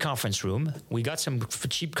got the conference room. We got some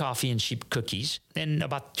cheap coffee and cheap cookies. And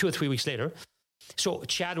about 2 or 3 weeks later, so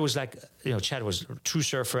Chad was like, Chad was a true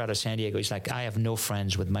surfer out of San Diego. He's like, I have no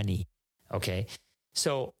friends with money. Okay.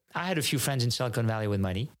 So I had a few friends in Silicon Valley with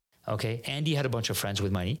money. Okay. Andy had a bunch of friends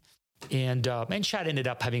with money. And Chad ended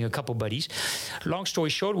up having a couple buddies. Long story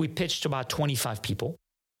short, we pitched to about 25 people.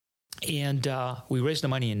 And we raised the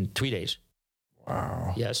money in 3 days.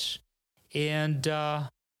 Wow. Yes. And the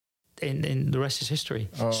rest is history.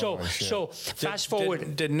 Oh, so fast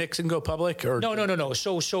forward. Did Nixon go public? Or No.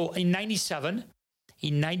 So in 97,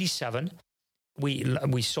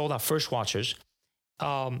 we sold our first watches.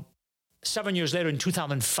 7 years later, in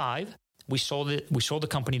 2005, we sold the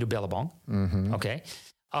company to Billabong. Mm-hmm. Okay.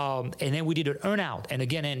 And then we did an earn-out. And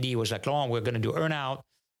again, Andy was like, Laurent, we're going to do earn-out.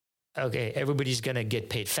 Okay, everybody's going to get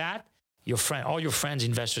paid fat. All your friends,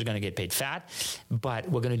 investors are going to get paid fat. But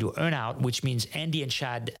we're going to do earn-out, which means Andy and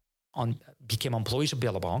Chad became employees of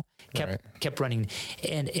Billabong, kept running.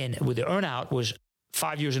 And with the earn-out was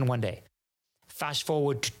 5 years and 1 day. Fast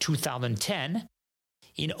forward to 2010.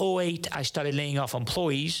 In 2008, I started laying off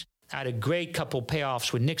employees. I had a great couple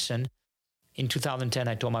payoffs with Nixon. In 2010,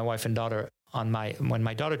 I told my wife and daughter, when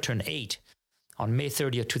my daughter turned 8, on May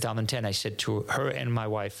 30th, 2010, I said to her and my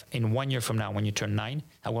wife, in 1 year from now, when you turn 9,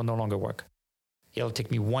 I will no longer work. It'll take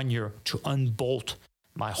me 1 year to unbolt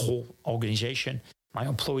my whole organization, my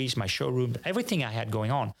employees, my showroom, everything I had going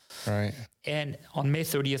on. Right. And on May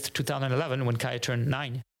 30th, 2011, when Kaya turned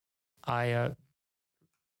 9, I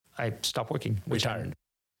stopped working. Retired.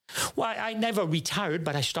 Well, I never retired,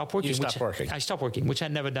 but I stopped working. You stopped working. I stopped working, which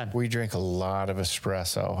I'd never done. We drank a lot of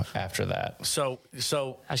espresso after that. So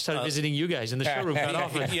I started visiting you guys in the showroom quite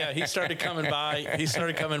often. Yeah, he started coming by. He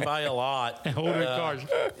started coming by a lot. Ordering cars.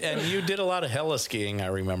 And you did a lot of heli skiing, I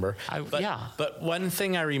remember. But one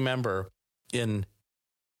thing I remember in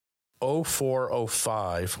 2004,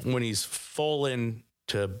 2005, when he's full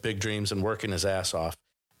into big dreams and working his ass off,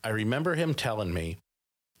 I remember him telling me,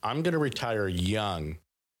 I'm going to retire young.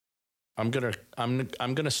 I'm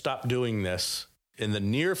gonna stop doing this in the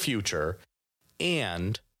near future,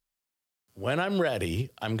 and when I'm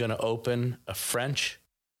ready, I'm gonna open a French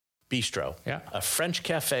bistro, a French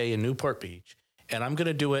cafe in Newport Beach, and I'm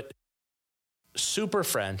gonna do it super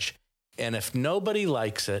French. And if nobody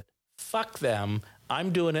likes it, fuck them.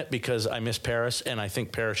 I'm doing it because I miss Paris, and I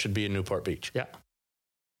think Paris should be in Newport Beach. Yeah,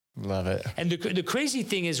 love it. And the crazy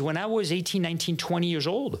thing is, when I was 18, 19, 20 years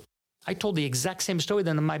old, I told the exact same story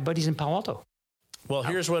than my buddies in Palo Alto. Well,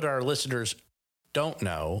 here's what our listeners don't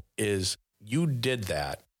know is you did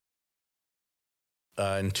that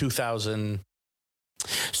in 2000.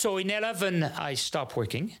 So in 11, I stopped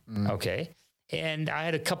working. Okay. And I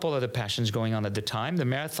had a couple other passions going on at the time. The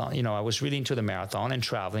marathon, I was really into the marathon and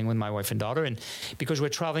traveling with my wife and daughter. And because we're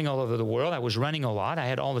traveling all over the world, I was running a lot. I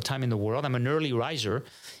had all the time in the world. I'm an early riser.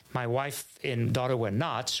 My wife and daughter were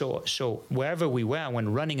not. So wherever we were, I went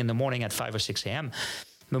running in the morning at 5 or 6 a.m.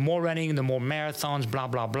 The more running, the more marathons, blah,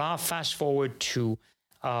 blah, blah. Fast forward to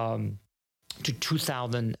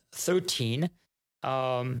 2013.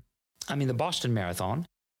 I'm in the Boston Marathon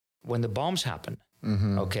when the bombs happened.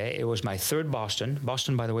 Mm-hmm. Okay, it was my third Boston.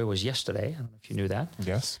 Boston, by the way, was yesterday. I don't know if you knew that.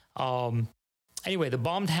 Yes. Anyway, the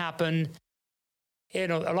bomb happened. A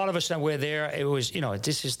lot of us that were there, it was,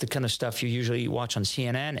 this is the kind of stuff you usually watch on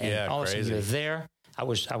CNN, and all of a sudden you're there. I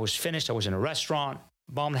was finished. I was in a restaurant.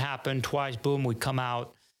 Bomb happened twice. Boom, we come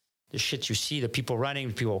out. The shit you see, the people running,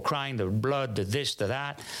 the people crying, the blood, the this, the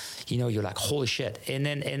that. You're like, holy shit. And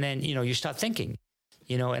then you start thinking,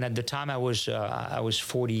 and at the time I was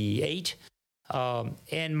 48.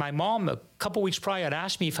 And my mom, a couple weeks prior, had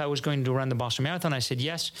asked me if I was going to run the Boston Marathon. I said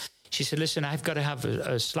yes. She said, listen, I've got to have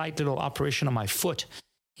a slight little operation on my foot.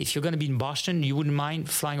 If you're going to be in Boston, you wouldn't mind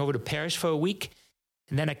flying over to Paris for a week?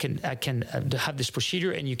 And then I can have this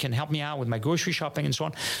procedure, and you can help me out with my grocery shopping and so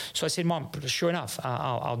on. So I said, Mom, sure enough,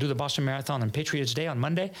 I'll do the Boston Marathon on Patriots Day on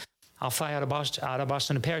Monday. I'll fly out of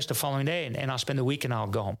Boston to Paris the following day, and I'll spend the week, and I'll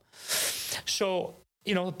go home. So,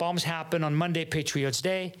 the bombs happen on Monday, Patriots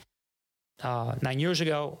Day. 9 years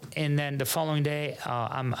ago, and then the following day,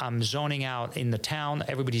 I'm zoning out in the town.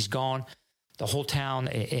 Everybody's gone, the whole town,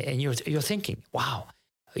 and you're thinking, wow.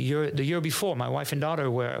 The year before, my wife and daughter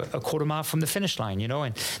were a quarter mile from the finish line,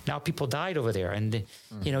 and now people died over there, and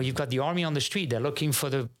you've got the army on the street. They're looking for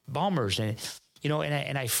the bombers, and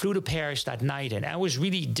and I flew to Paris that night, and I was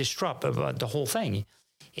really distraught about the whole thing.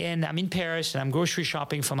 And I'm in Paris, and I'm grocery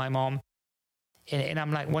shopping for my mom, and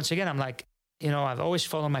I'm like, once again, I'm like, I've always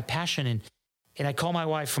followed my passion. And I called my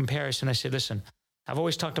wife from Paris and I said, listen, I've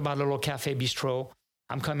always talked about a little cafe bistro.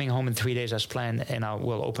 I'm coming home in 3 days as planned, and I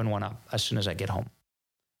will open one up as soon as I get home.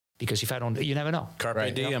 Because if I don't, you never know.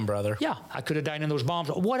 Carpe diem, brother. Yeah, I could have died in those bombs,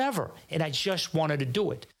 or whatever. And I just wanted to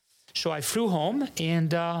do it. So I flew home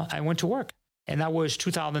and I went to work. And that was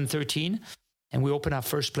 2013. And we opened our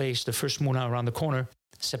first place, the first Moulin around the corner,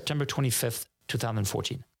 September 25th,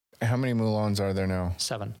 2014. How many Moulins are there now?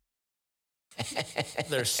 7.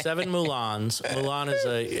 There's 7 Moulins. Moulin is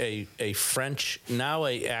a French, now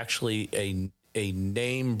actually a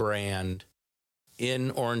name brand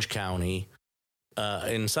in Orange County,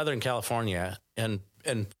 in Southern California, and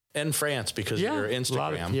France, because of your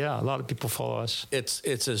Instagram. A lot of people follow us.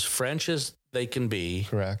 It's as French as they can be.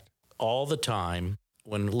 Correct. All the time.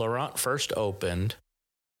 When Laurent first opened,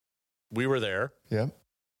 we were there. Yep.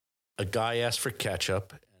 A guy asked for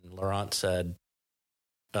ketchup, and Laurent said,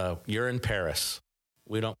 you're in Paris.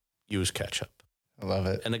 We don't use ketchup. I love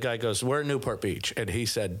it. And the guy goes, we're in Newport Beach. And he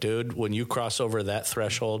said, dude, when you cross over that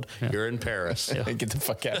threshold, you're in Paris. Yeah. Get the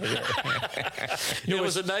fuck out of here. It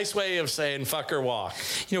was a nice way of saying fuck or walk.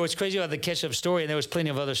 What's crazy about the ketchup story, and there was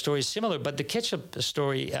plenty of other stories similar, but the ketchup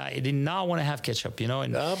story, I did not want to have ketchup,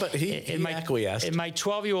 And, but he acquiesced. And my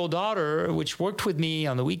 12-year-old daughter, which worked with me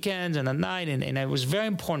on the weekends and at night, and it was very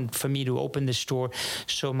important for me to open this store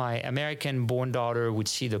so my American-born daughter would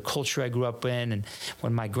see the culture I grew up in. And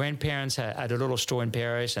when my grandparents had a little store in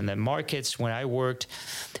Paris, and the markets when I worked.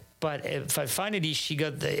 But finally,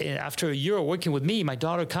 after a year of working with me, my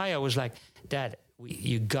daughter Kaya was like, Dad,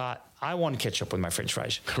 I want ketchup with my French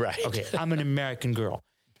fries. Right. Okay, I'm an American girl.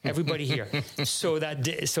 Everybody here. So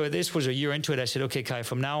this was a year into it. I said, okay, Kaya,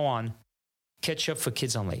 from now on, ketchup for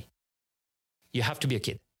kids only. You have to be a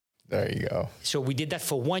kid. There you go. So we did that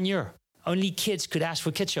for 1 year. Only kids could ask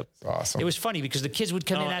for ketchup. Awesome. It was funny because the kids would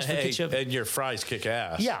come in and ask for ketchup. And your fries kick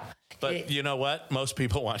ass. Yeah. But you know what? Most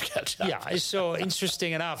people want ketchup. Yeah. So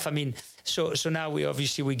interesting enough. I mean, so now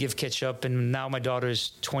we give ketchup, and now my daughter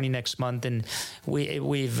is 20 next month, and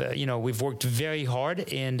we've worked very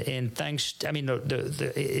hard, and thanks. I mean,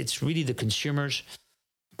 it's really the consumers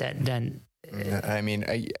that then. I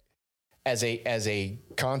mean, as a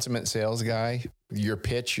consummate sales guy, your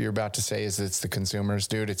pitch you're about to say is it's the consumers,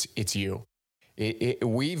 dude. It's you.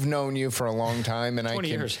 We've known you for a long time, and 20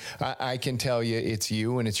 years. I can tell you it's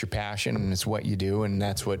you, and it's your passion, and it's what you do, and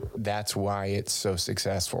that's why it's so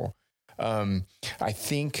successful. I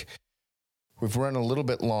think we've run a little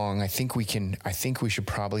bit long. I think we should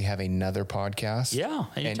probably have another podcast. Yeah,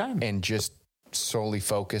 anytime. And just solely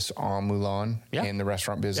focus on Moulin and the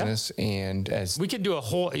restaurant business. Yeah. And we should do a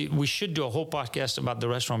whole podcast about the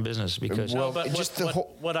restaurant business, because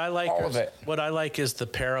what I like is the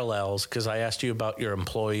parallels, because I asked you about your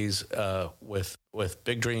employees with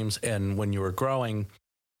Big Dreams and when you were growing.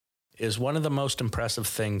 Is one of the most impressive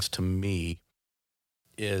things to me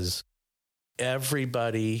is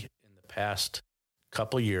everybody in the past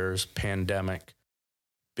couple years, pandemic,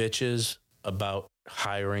 bitches about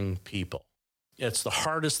hiring people. It's the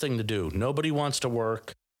hardest thing to do. Nobody wants to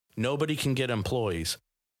work. Nobody can get employees.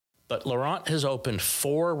 But Laurent has opened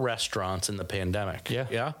 4 restaurants in the pandemic.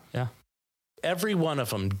 Yeah. Every one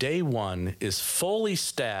of them, day one, is fully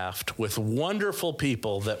staffed with wonderful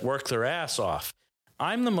people that work their ass off.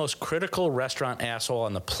 I'm the most critical restaurant asshole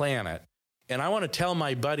on the planet, and I want to tell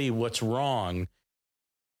my buddy what's wrong.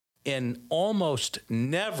 And almost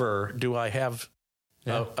never do I have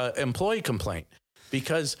an employee complaint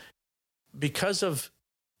because of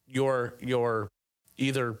your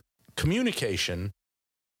either communication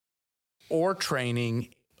or training.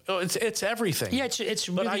 It's everything. Yeah, it's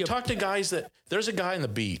but really I talk to guys there's a guy on the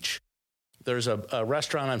beach. There's a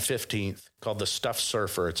restaurant on 15th called the Stuffed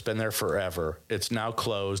Surfer. It's been there forever. It's now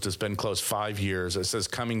closed. It's been closed 5 years. It says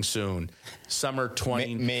coming soon, summer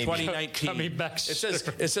 2019. Coming back soon.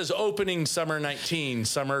 It says opening summer 19,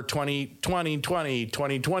 summer 2020,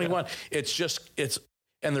 2021. Yeah.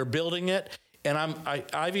 And they're building it. And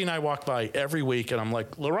Ivy and I walk by every week, and I'm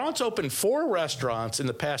like, Laurent's opened 4 restaurants in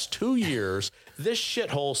the past 2 years. This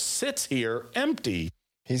shithole sits here empty.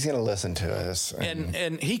 He's going to listen to us.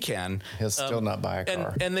 And he can. He'll still not buy a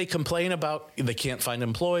car. And they complain about they can't find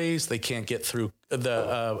employees. They can't get through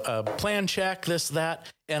the plan check, this, that.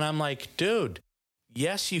 And I'm like, dude,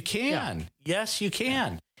 yes, you can. Yeah. Yes, you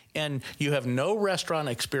can. And you have no restaurant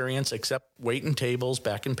experience except waiting tables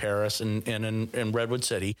back in Paris and in Redwood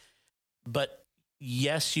City. But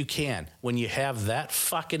yes, you can. When you have that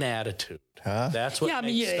fucking attitude, that's what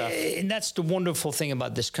makes stuff. And that's the wonderful thing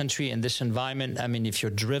about this country and this environment. I mean, if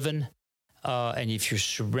you're driven and if you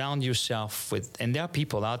surround yourself with, and there are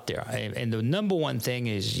people out there, and the number one thing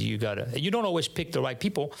is you don't always pick the right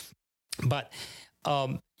people, but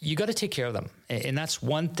you got to take care of them. And that's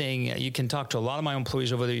one thing. You can talk to a lot of my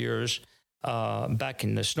employees over the years. Back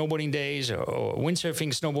in the snowboarding days or windsurfing,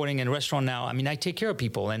 snowboarding, and restaurant now. I mean, I take care of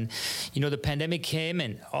people. And, the pandemic came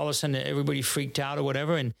and all of a sudden everybody freaked out or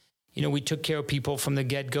whatever. And, we took care of people from the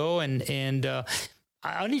get-go. And our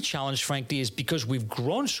only challenge, frankly, is because we've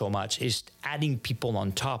grown so much, is adding people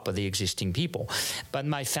on top of the existing people. But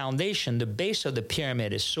my foundation, the base of the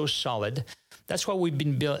pyramid is so solid. That's why we've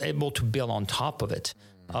been able to build on top of it.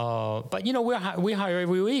 But, we hire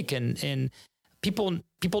every week and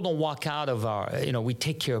People don't walk out of our, we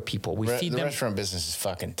take care of people. We feed them. The restaurant business is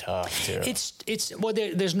fucking tough too.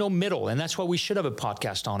 There's no middle. And that's why we should have a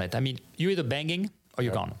podcast on it. I mean, you're either banging or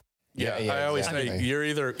you're gone. Yeah, I always say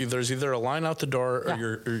there's either a line out the door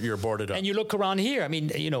or you're boarded up. And you look around here. I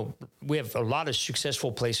mean, we have a lot of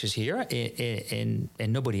successful places here and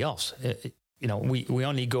nobody else. We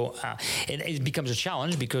only go, and it becomes a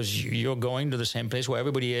challenge because you're going to the same place where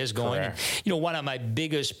everybody is going. And, one of my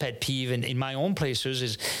biggest pet peeve in my own places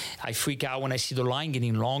is I freak out when I see the line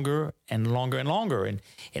getting longer and longer and longer.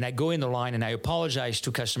 And I go in the line and I apologize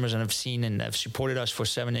to customers and I've seen and have supported us for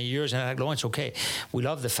 7-8 years. And I'm like, oh, it's okay. We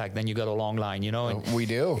love the fact that you got a long line, And, we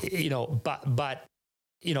do. But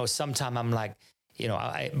sometimes I'm like,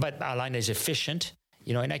 but our line is efficient.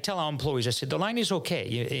 And I tell our employees, I said, the line is okay.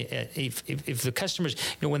 If the customers,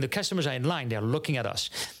 when the customers are in line, they're looking at us.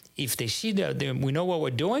 If they see that we know what we're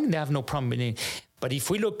doing, they have no problem. But if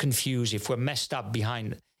we look confused, if we're messed up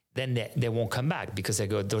behind, then they won't come back because they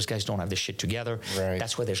go, those guys don't have the shit together. Right.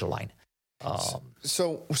 That's where there's a line.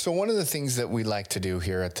 So one of the things that we like to do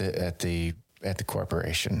here at the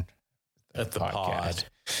corporation, at the podcast,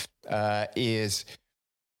 is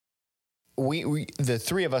we the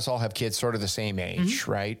three of us all have kids sort of the same age,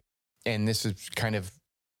 right? And this is kind of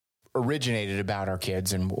originated about our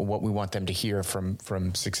kids and what we want them to hear from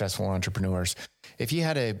successful entrepreneurs. If you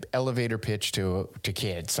had an elevator pitch to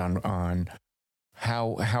kids on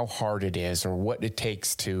how hard it is or what it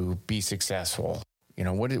takes to be successful,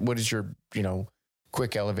 what is your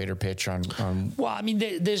quick elevator pitch on? Well, I mean,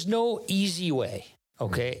 there's no easy way.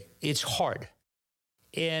 Okay, it's hard,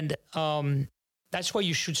 and that's why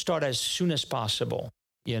you should start as soon as possible,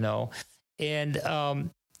 And,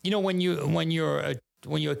 when you're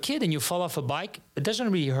a kid and you fall off a bike, it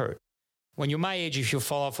doesn't really hurt. When you're my age, if you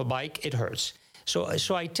fall off a bike, it hurts. So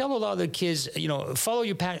I tell a lot of the kids, follow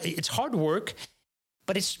your path. It's hard work,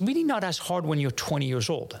 but it's really not as hard when you're 20 years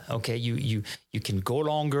old. Okay. You can go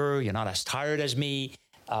longer. You're not as tired as me.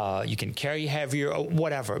 You can carry heavier or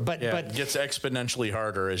whatever, but it gets exponentially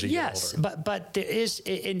harder as you get older. But there is,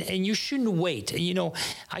 and you shouldn't wait.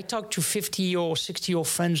 I talk to 50-year-old, 60-year-old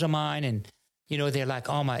friends of mine, and they're like,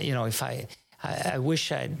 oh my, if I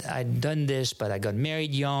wish I'd done this, but I got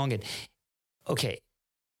married young. And okay,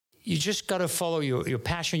 you just got to follow your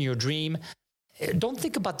passion, your dream, don't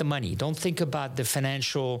think about the money. Don't think about the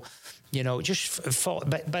financial,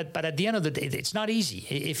 but at the end of the day, it's not easy.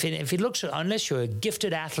 If it looks, unless you're a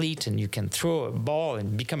gifted athlete and you can throw a ball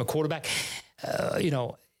and become a quarterback,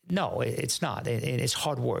 no, it's not. It's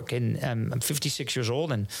hard work. And I'm 56 years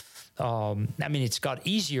old, and it's got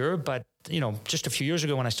easier, but just a few years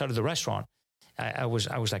ago when I started the restaurant, I was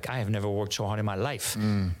like, I have never worked so hard in my life.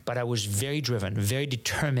 But I was very driven, very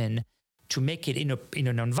determined to make it in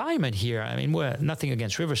an environment here. I mean, we're nothing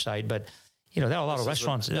against Riverside, but there are a lot of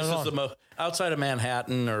restaurants. This is the most outside of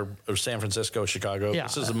Manhattan or San Francisco, Chicago. Yeah,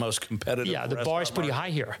 this is the most competitive. Yeah, the bar is pretty high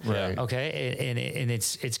here. Right. Okay, and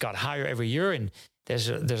it's got higher every year, and there's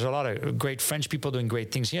a lot of great French people doing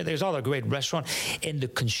great things here. There's a lot of great restaurants, and the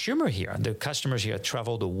consumer here, the customers here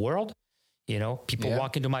travel the world. People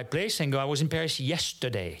walk into my place and go, I was in Paris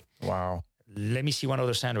yesterday. Wow. Let me see one of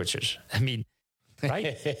those sandwiches. I mean,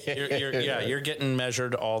 right? You're getting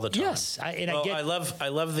measured all the time. Yes. I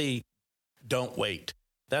love the don't wait.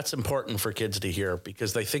 That's important for kids to hear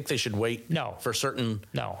because they think they should wait for certain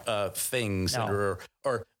things. No.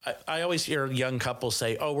 Or I always hear young couples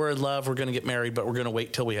say, oh, we're in love, we're going to get married, but we're going to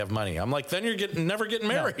wait till we have money. I'm like, then you're never getting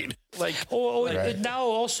married. No. Now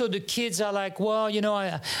also the kids are like, well,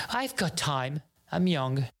 I've got time. I'm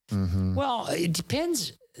young. Mm-hmm. Well, it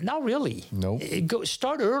depends. Not really. Nope.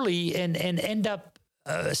 Start early and end up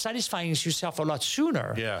satisfying yourself a lot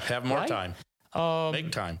sooner. Yeah, have more time.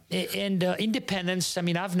 Big time. And independence. I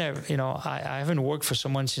mean, I've never, I haven't worked for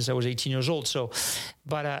someone since I was 18 years old. So,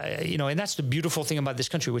 but, and that's the beautiful thing about this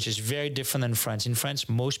country, which is very different than France. In France,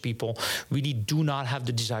 most people really do not have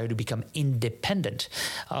the desire to become independent.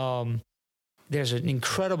 There's an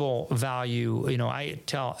incredible value. I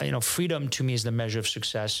tell, freedom to me is the measure of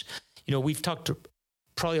success. We've talked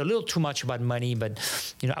probably a little too much about money, but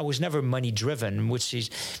I was never money driven, which is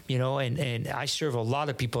and I serve a lot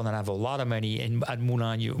of people that have a lot of money, and at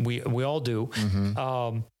Moulin we all do.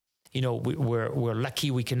 Mm-hmm. We're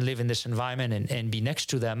lucky we can live in this environment and be next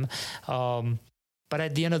to them, but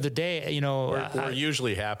at the end of the day, we're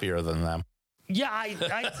usually happier than them.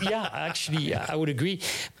 Actually, I would agree.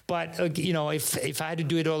 But if I had to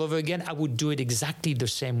do it all over again, I would do it exactly the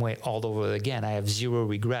same way all over again. I have zero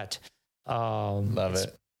regret. Love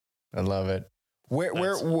it. I love it. Where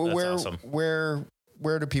awesome. Where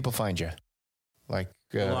do people find you? Like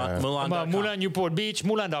Moulin Newport Beach,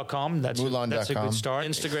 Moulin.com. That's a good start.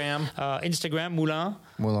 Instagram, Moulin.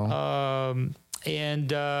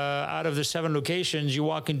 And out of the 7 locations, you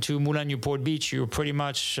walk into Moulin Newport Beach, you're pretty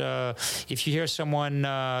much, if you hear someone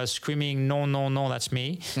screaming, no, that's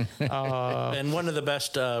me. And one of the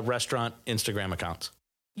best restaurant Instagram accounts.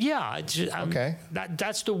 Yeah. Okay.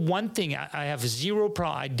 That's the one thing. I have zero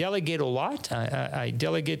problem. I delegate a lot. I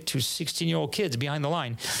delegate to 16-year-old kids behind the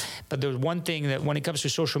line. But there's one thing that when it comes to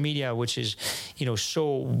social media, which is,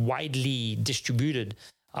 so widely distributed,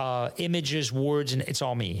 images, words, and it's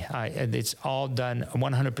all me. It's all done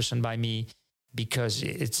 100% by me because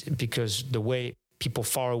the way people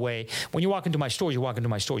far away, when you walk into my store, you're going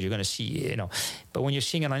to see, but when you're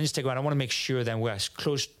seeing it on Instagram, I want to make sure that we're as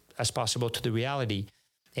close as possible to the reality.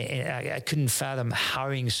 And I couldn't fathom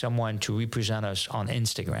hiring someone to represent us on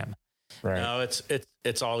Instagram. Right. No,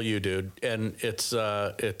 it's all you, dude, and it's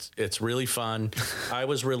really fun. I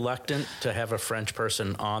was reluctant to have a French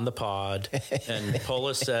person on the pod, and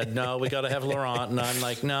Polis said, "No, we got to have Laurent," and I'm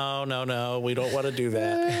like, "No, we don't want to do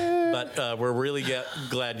that." But we're really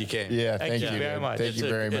glad you came. Yeah, thank you very much. Thank you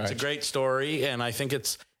very much. It's a great story, and I think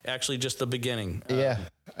it's actually just the beginning. Yeah,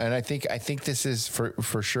 and I think this is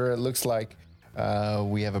for sure. It looks like.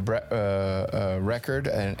 We have a record,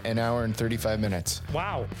 an hour and 35 minutes.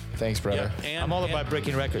 Wow. Thanks, brother. Yeah, I'm all about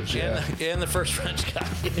breaking records. And the first French guy.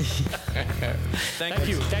 Thank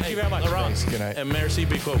you. Thank you very much. Laurent. Thanks. Good night. And merci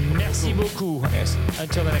beaucoup. Merci beaucoup. Yes.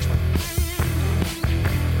 Until the next one.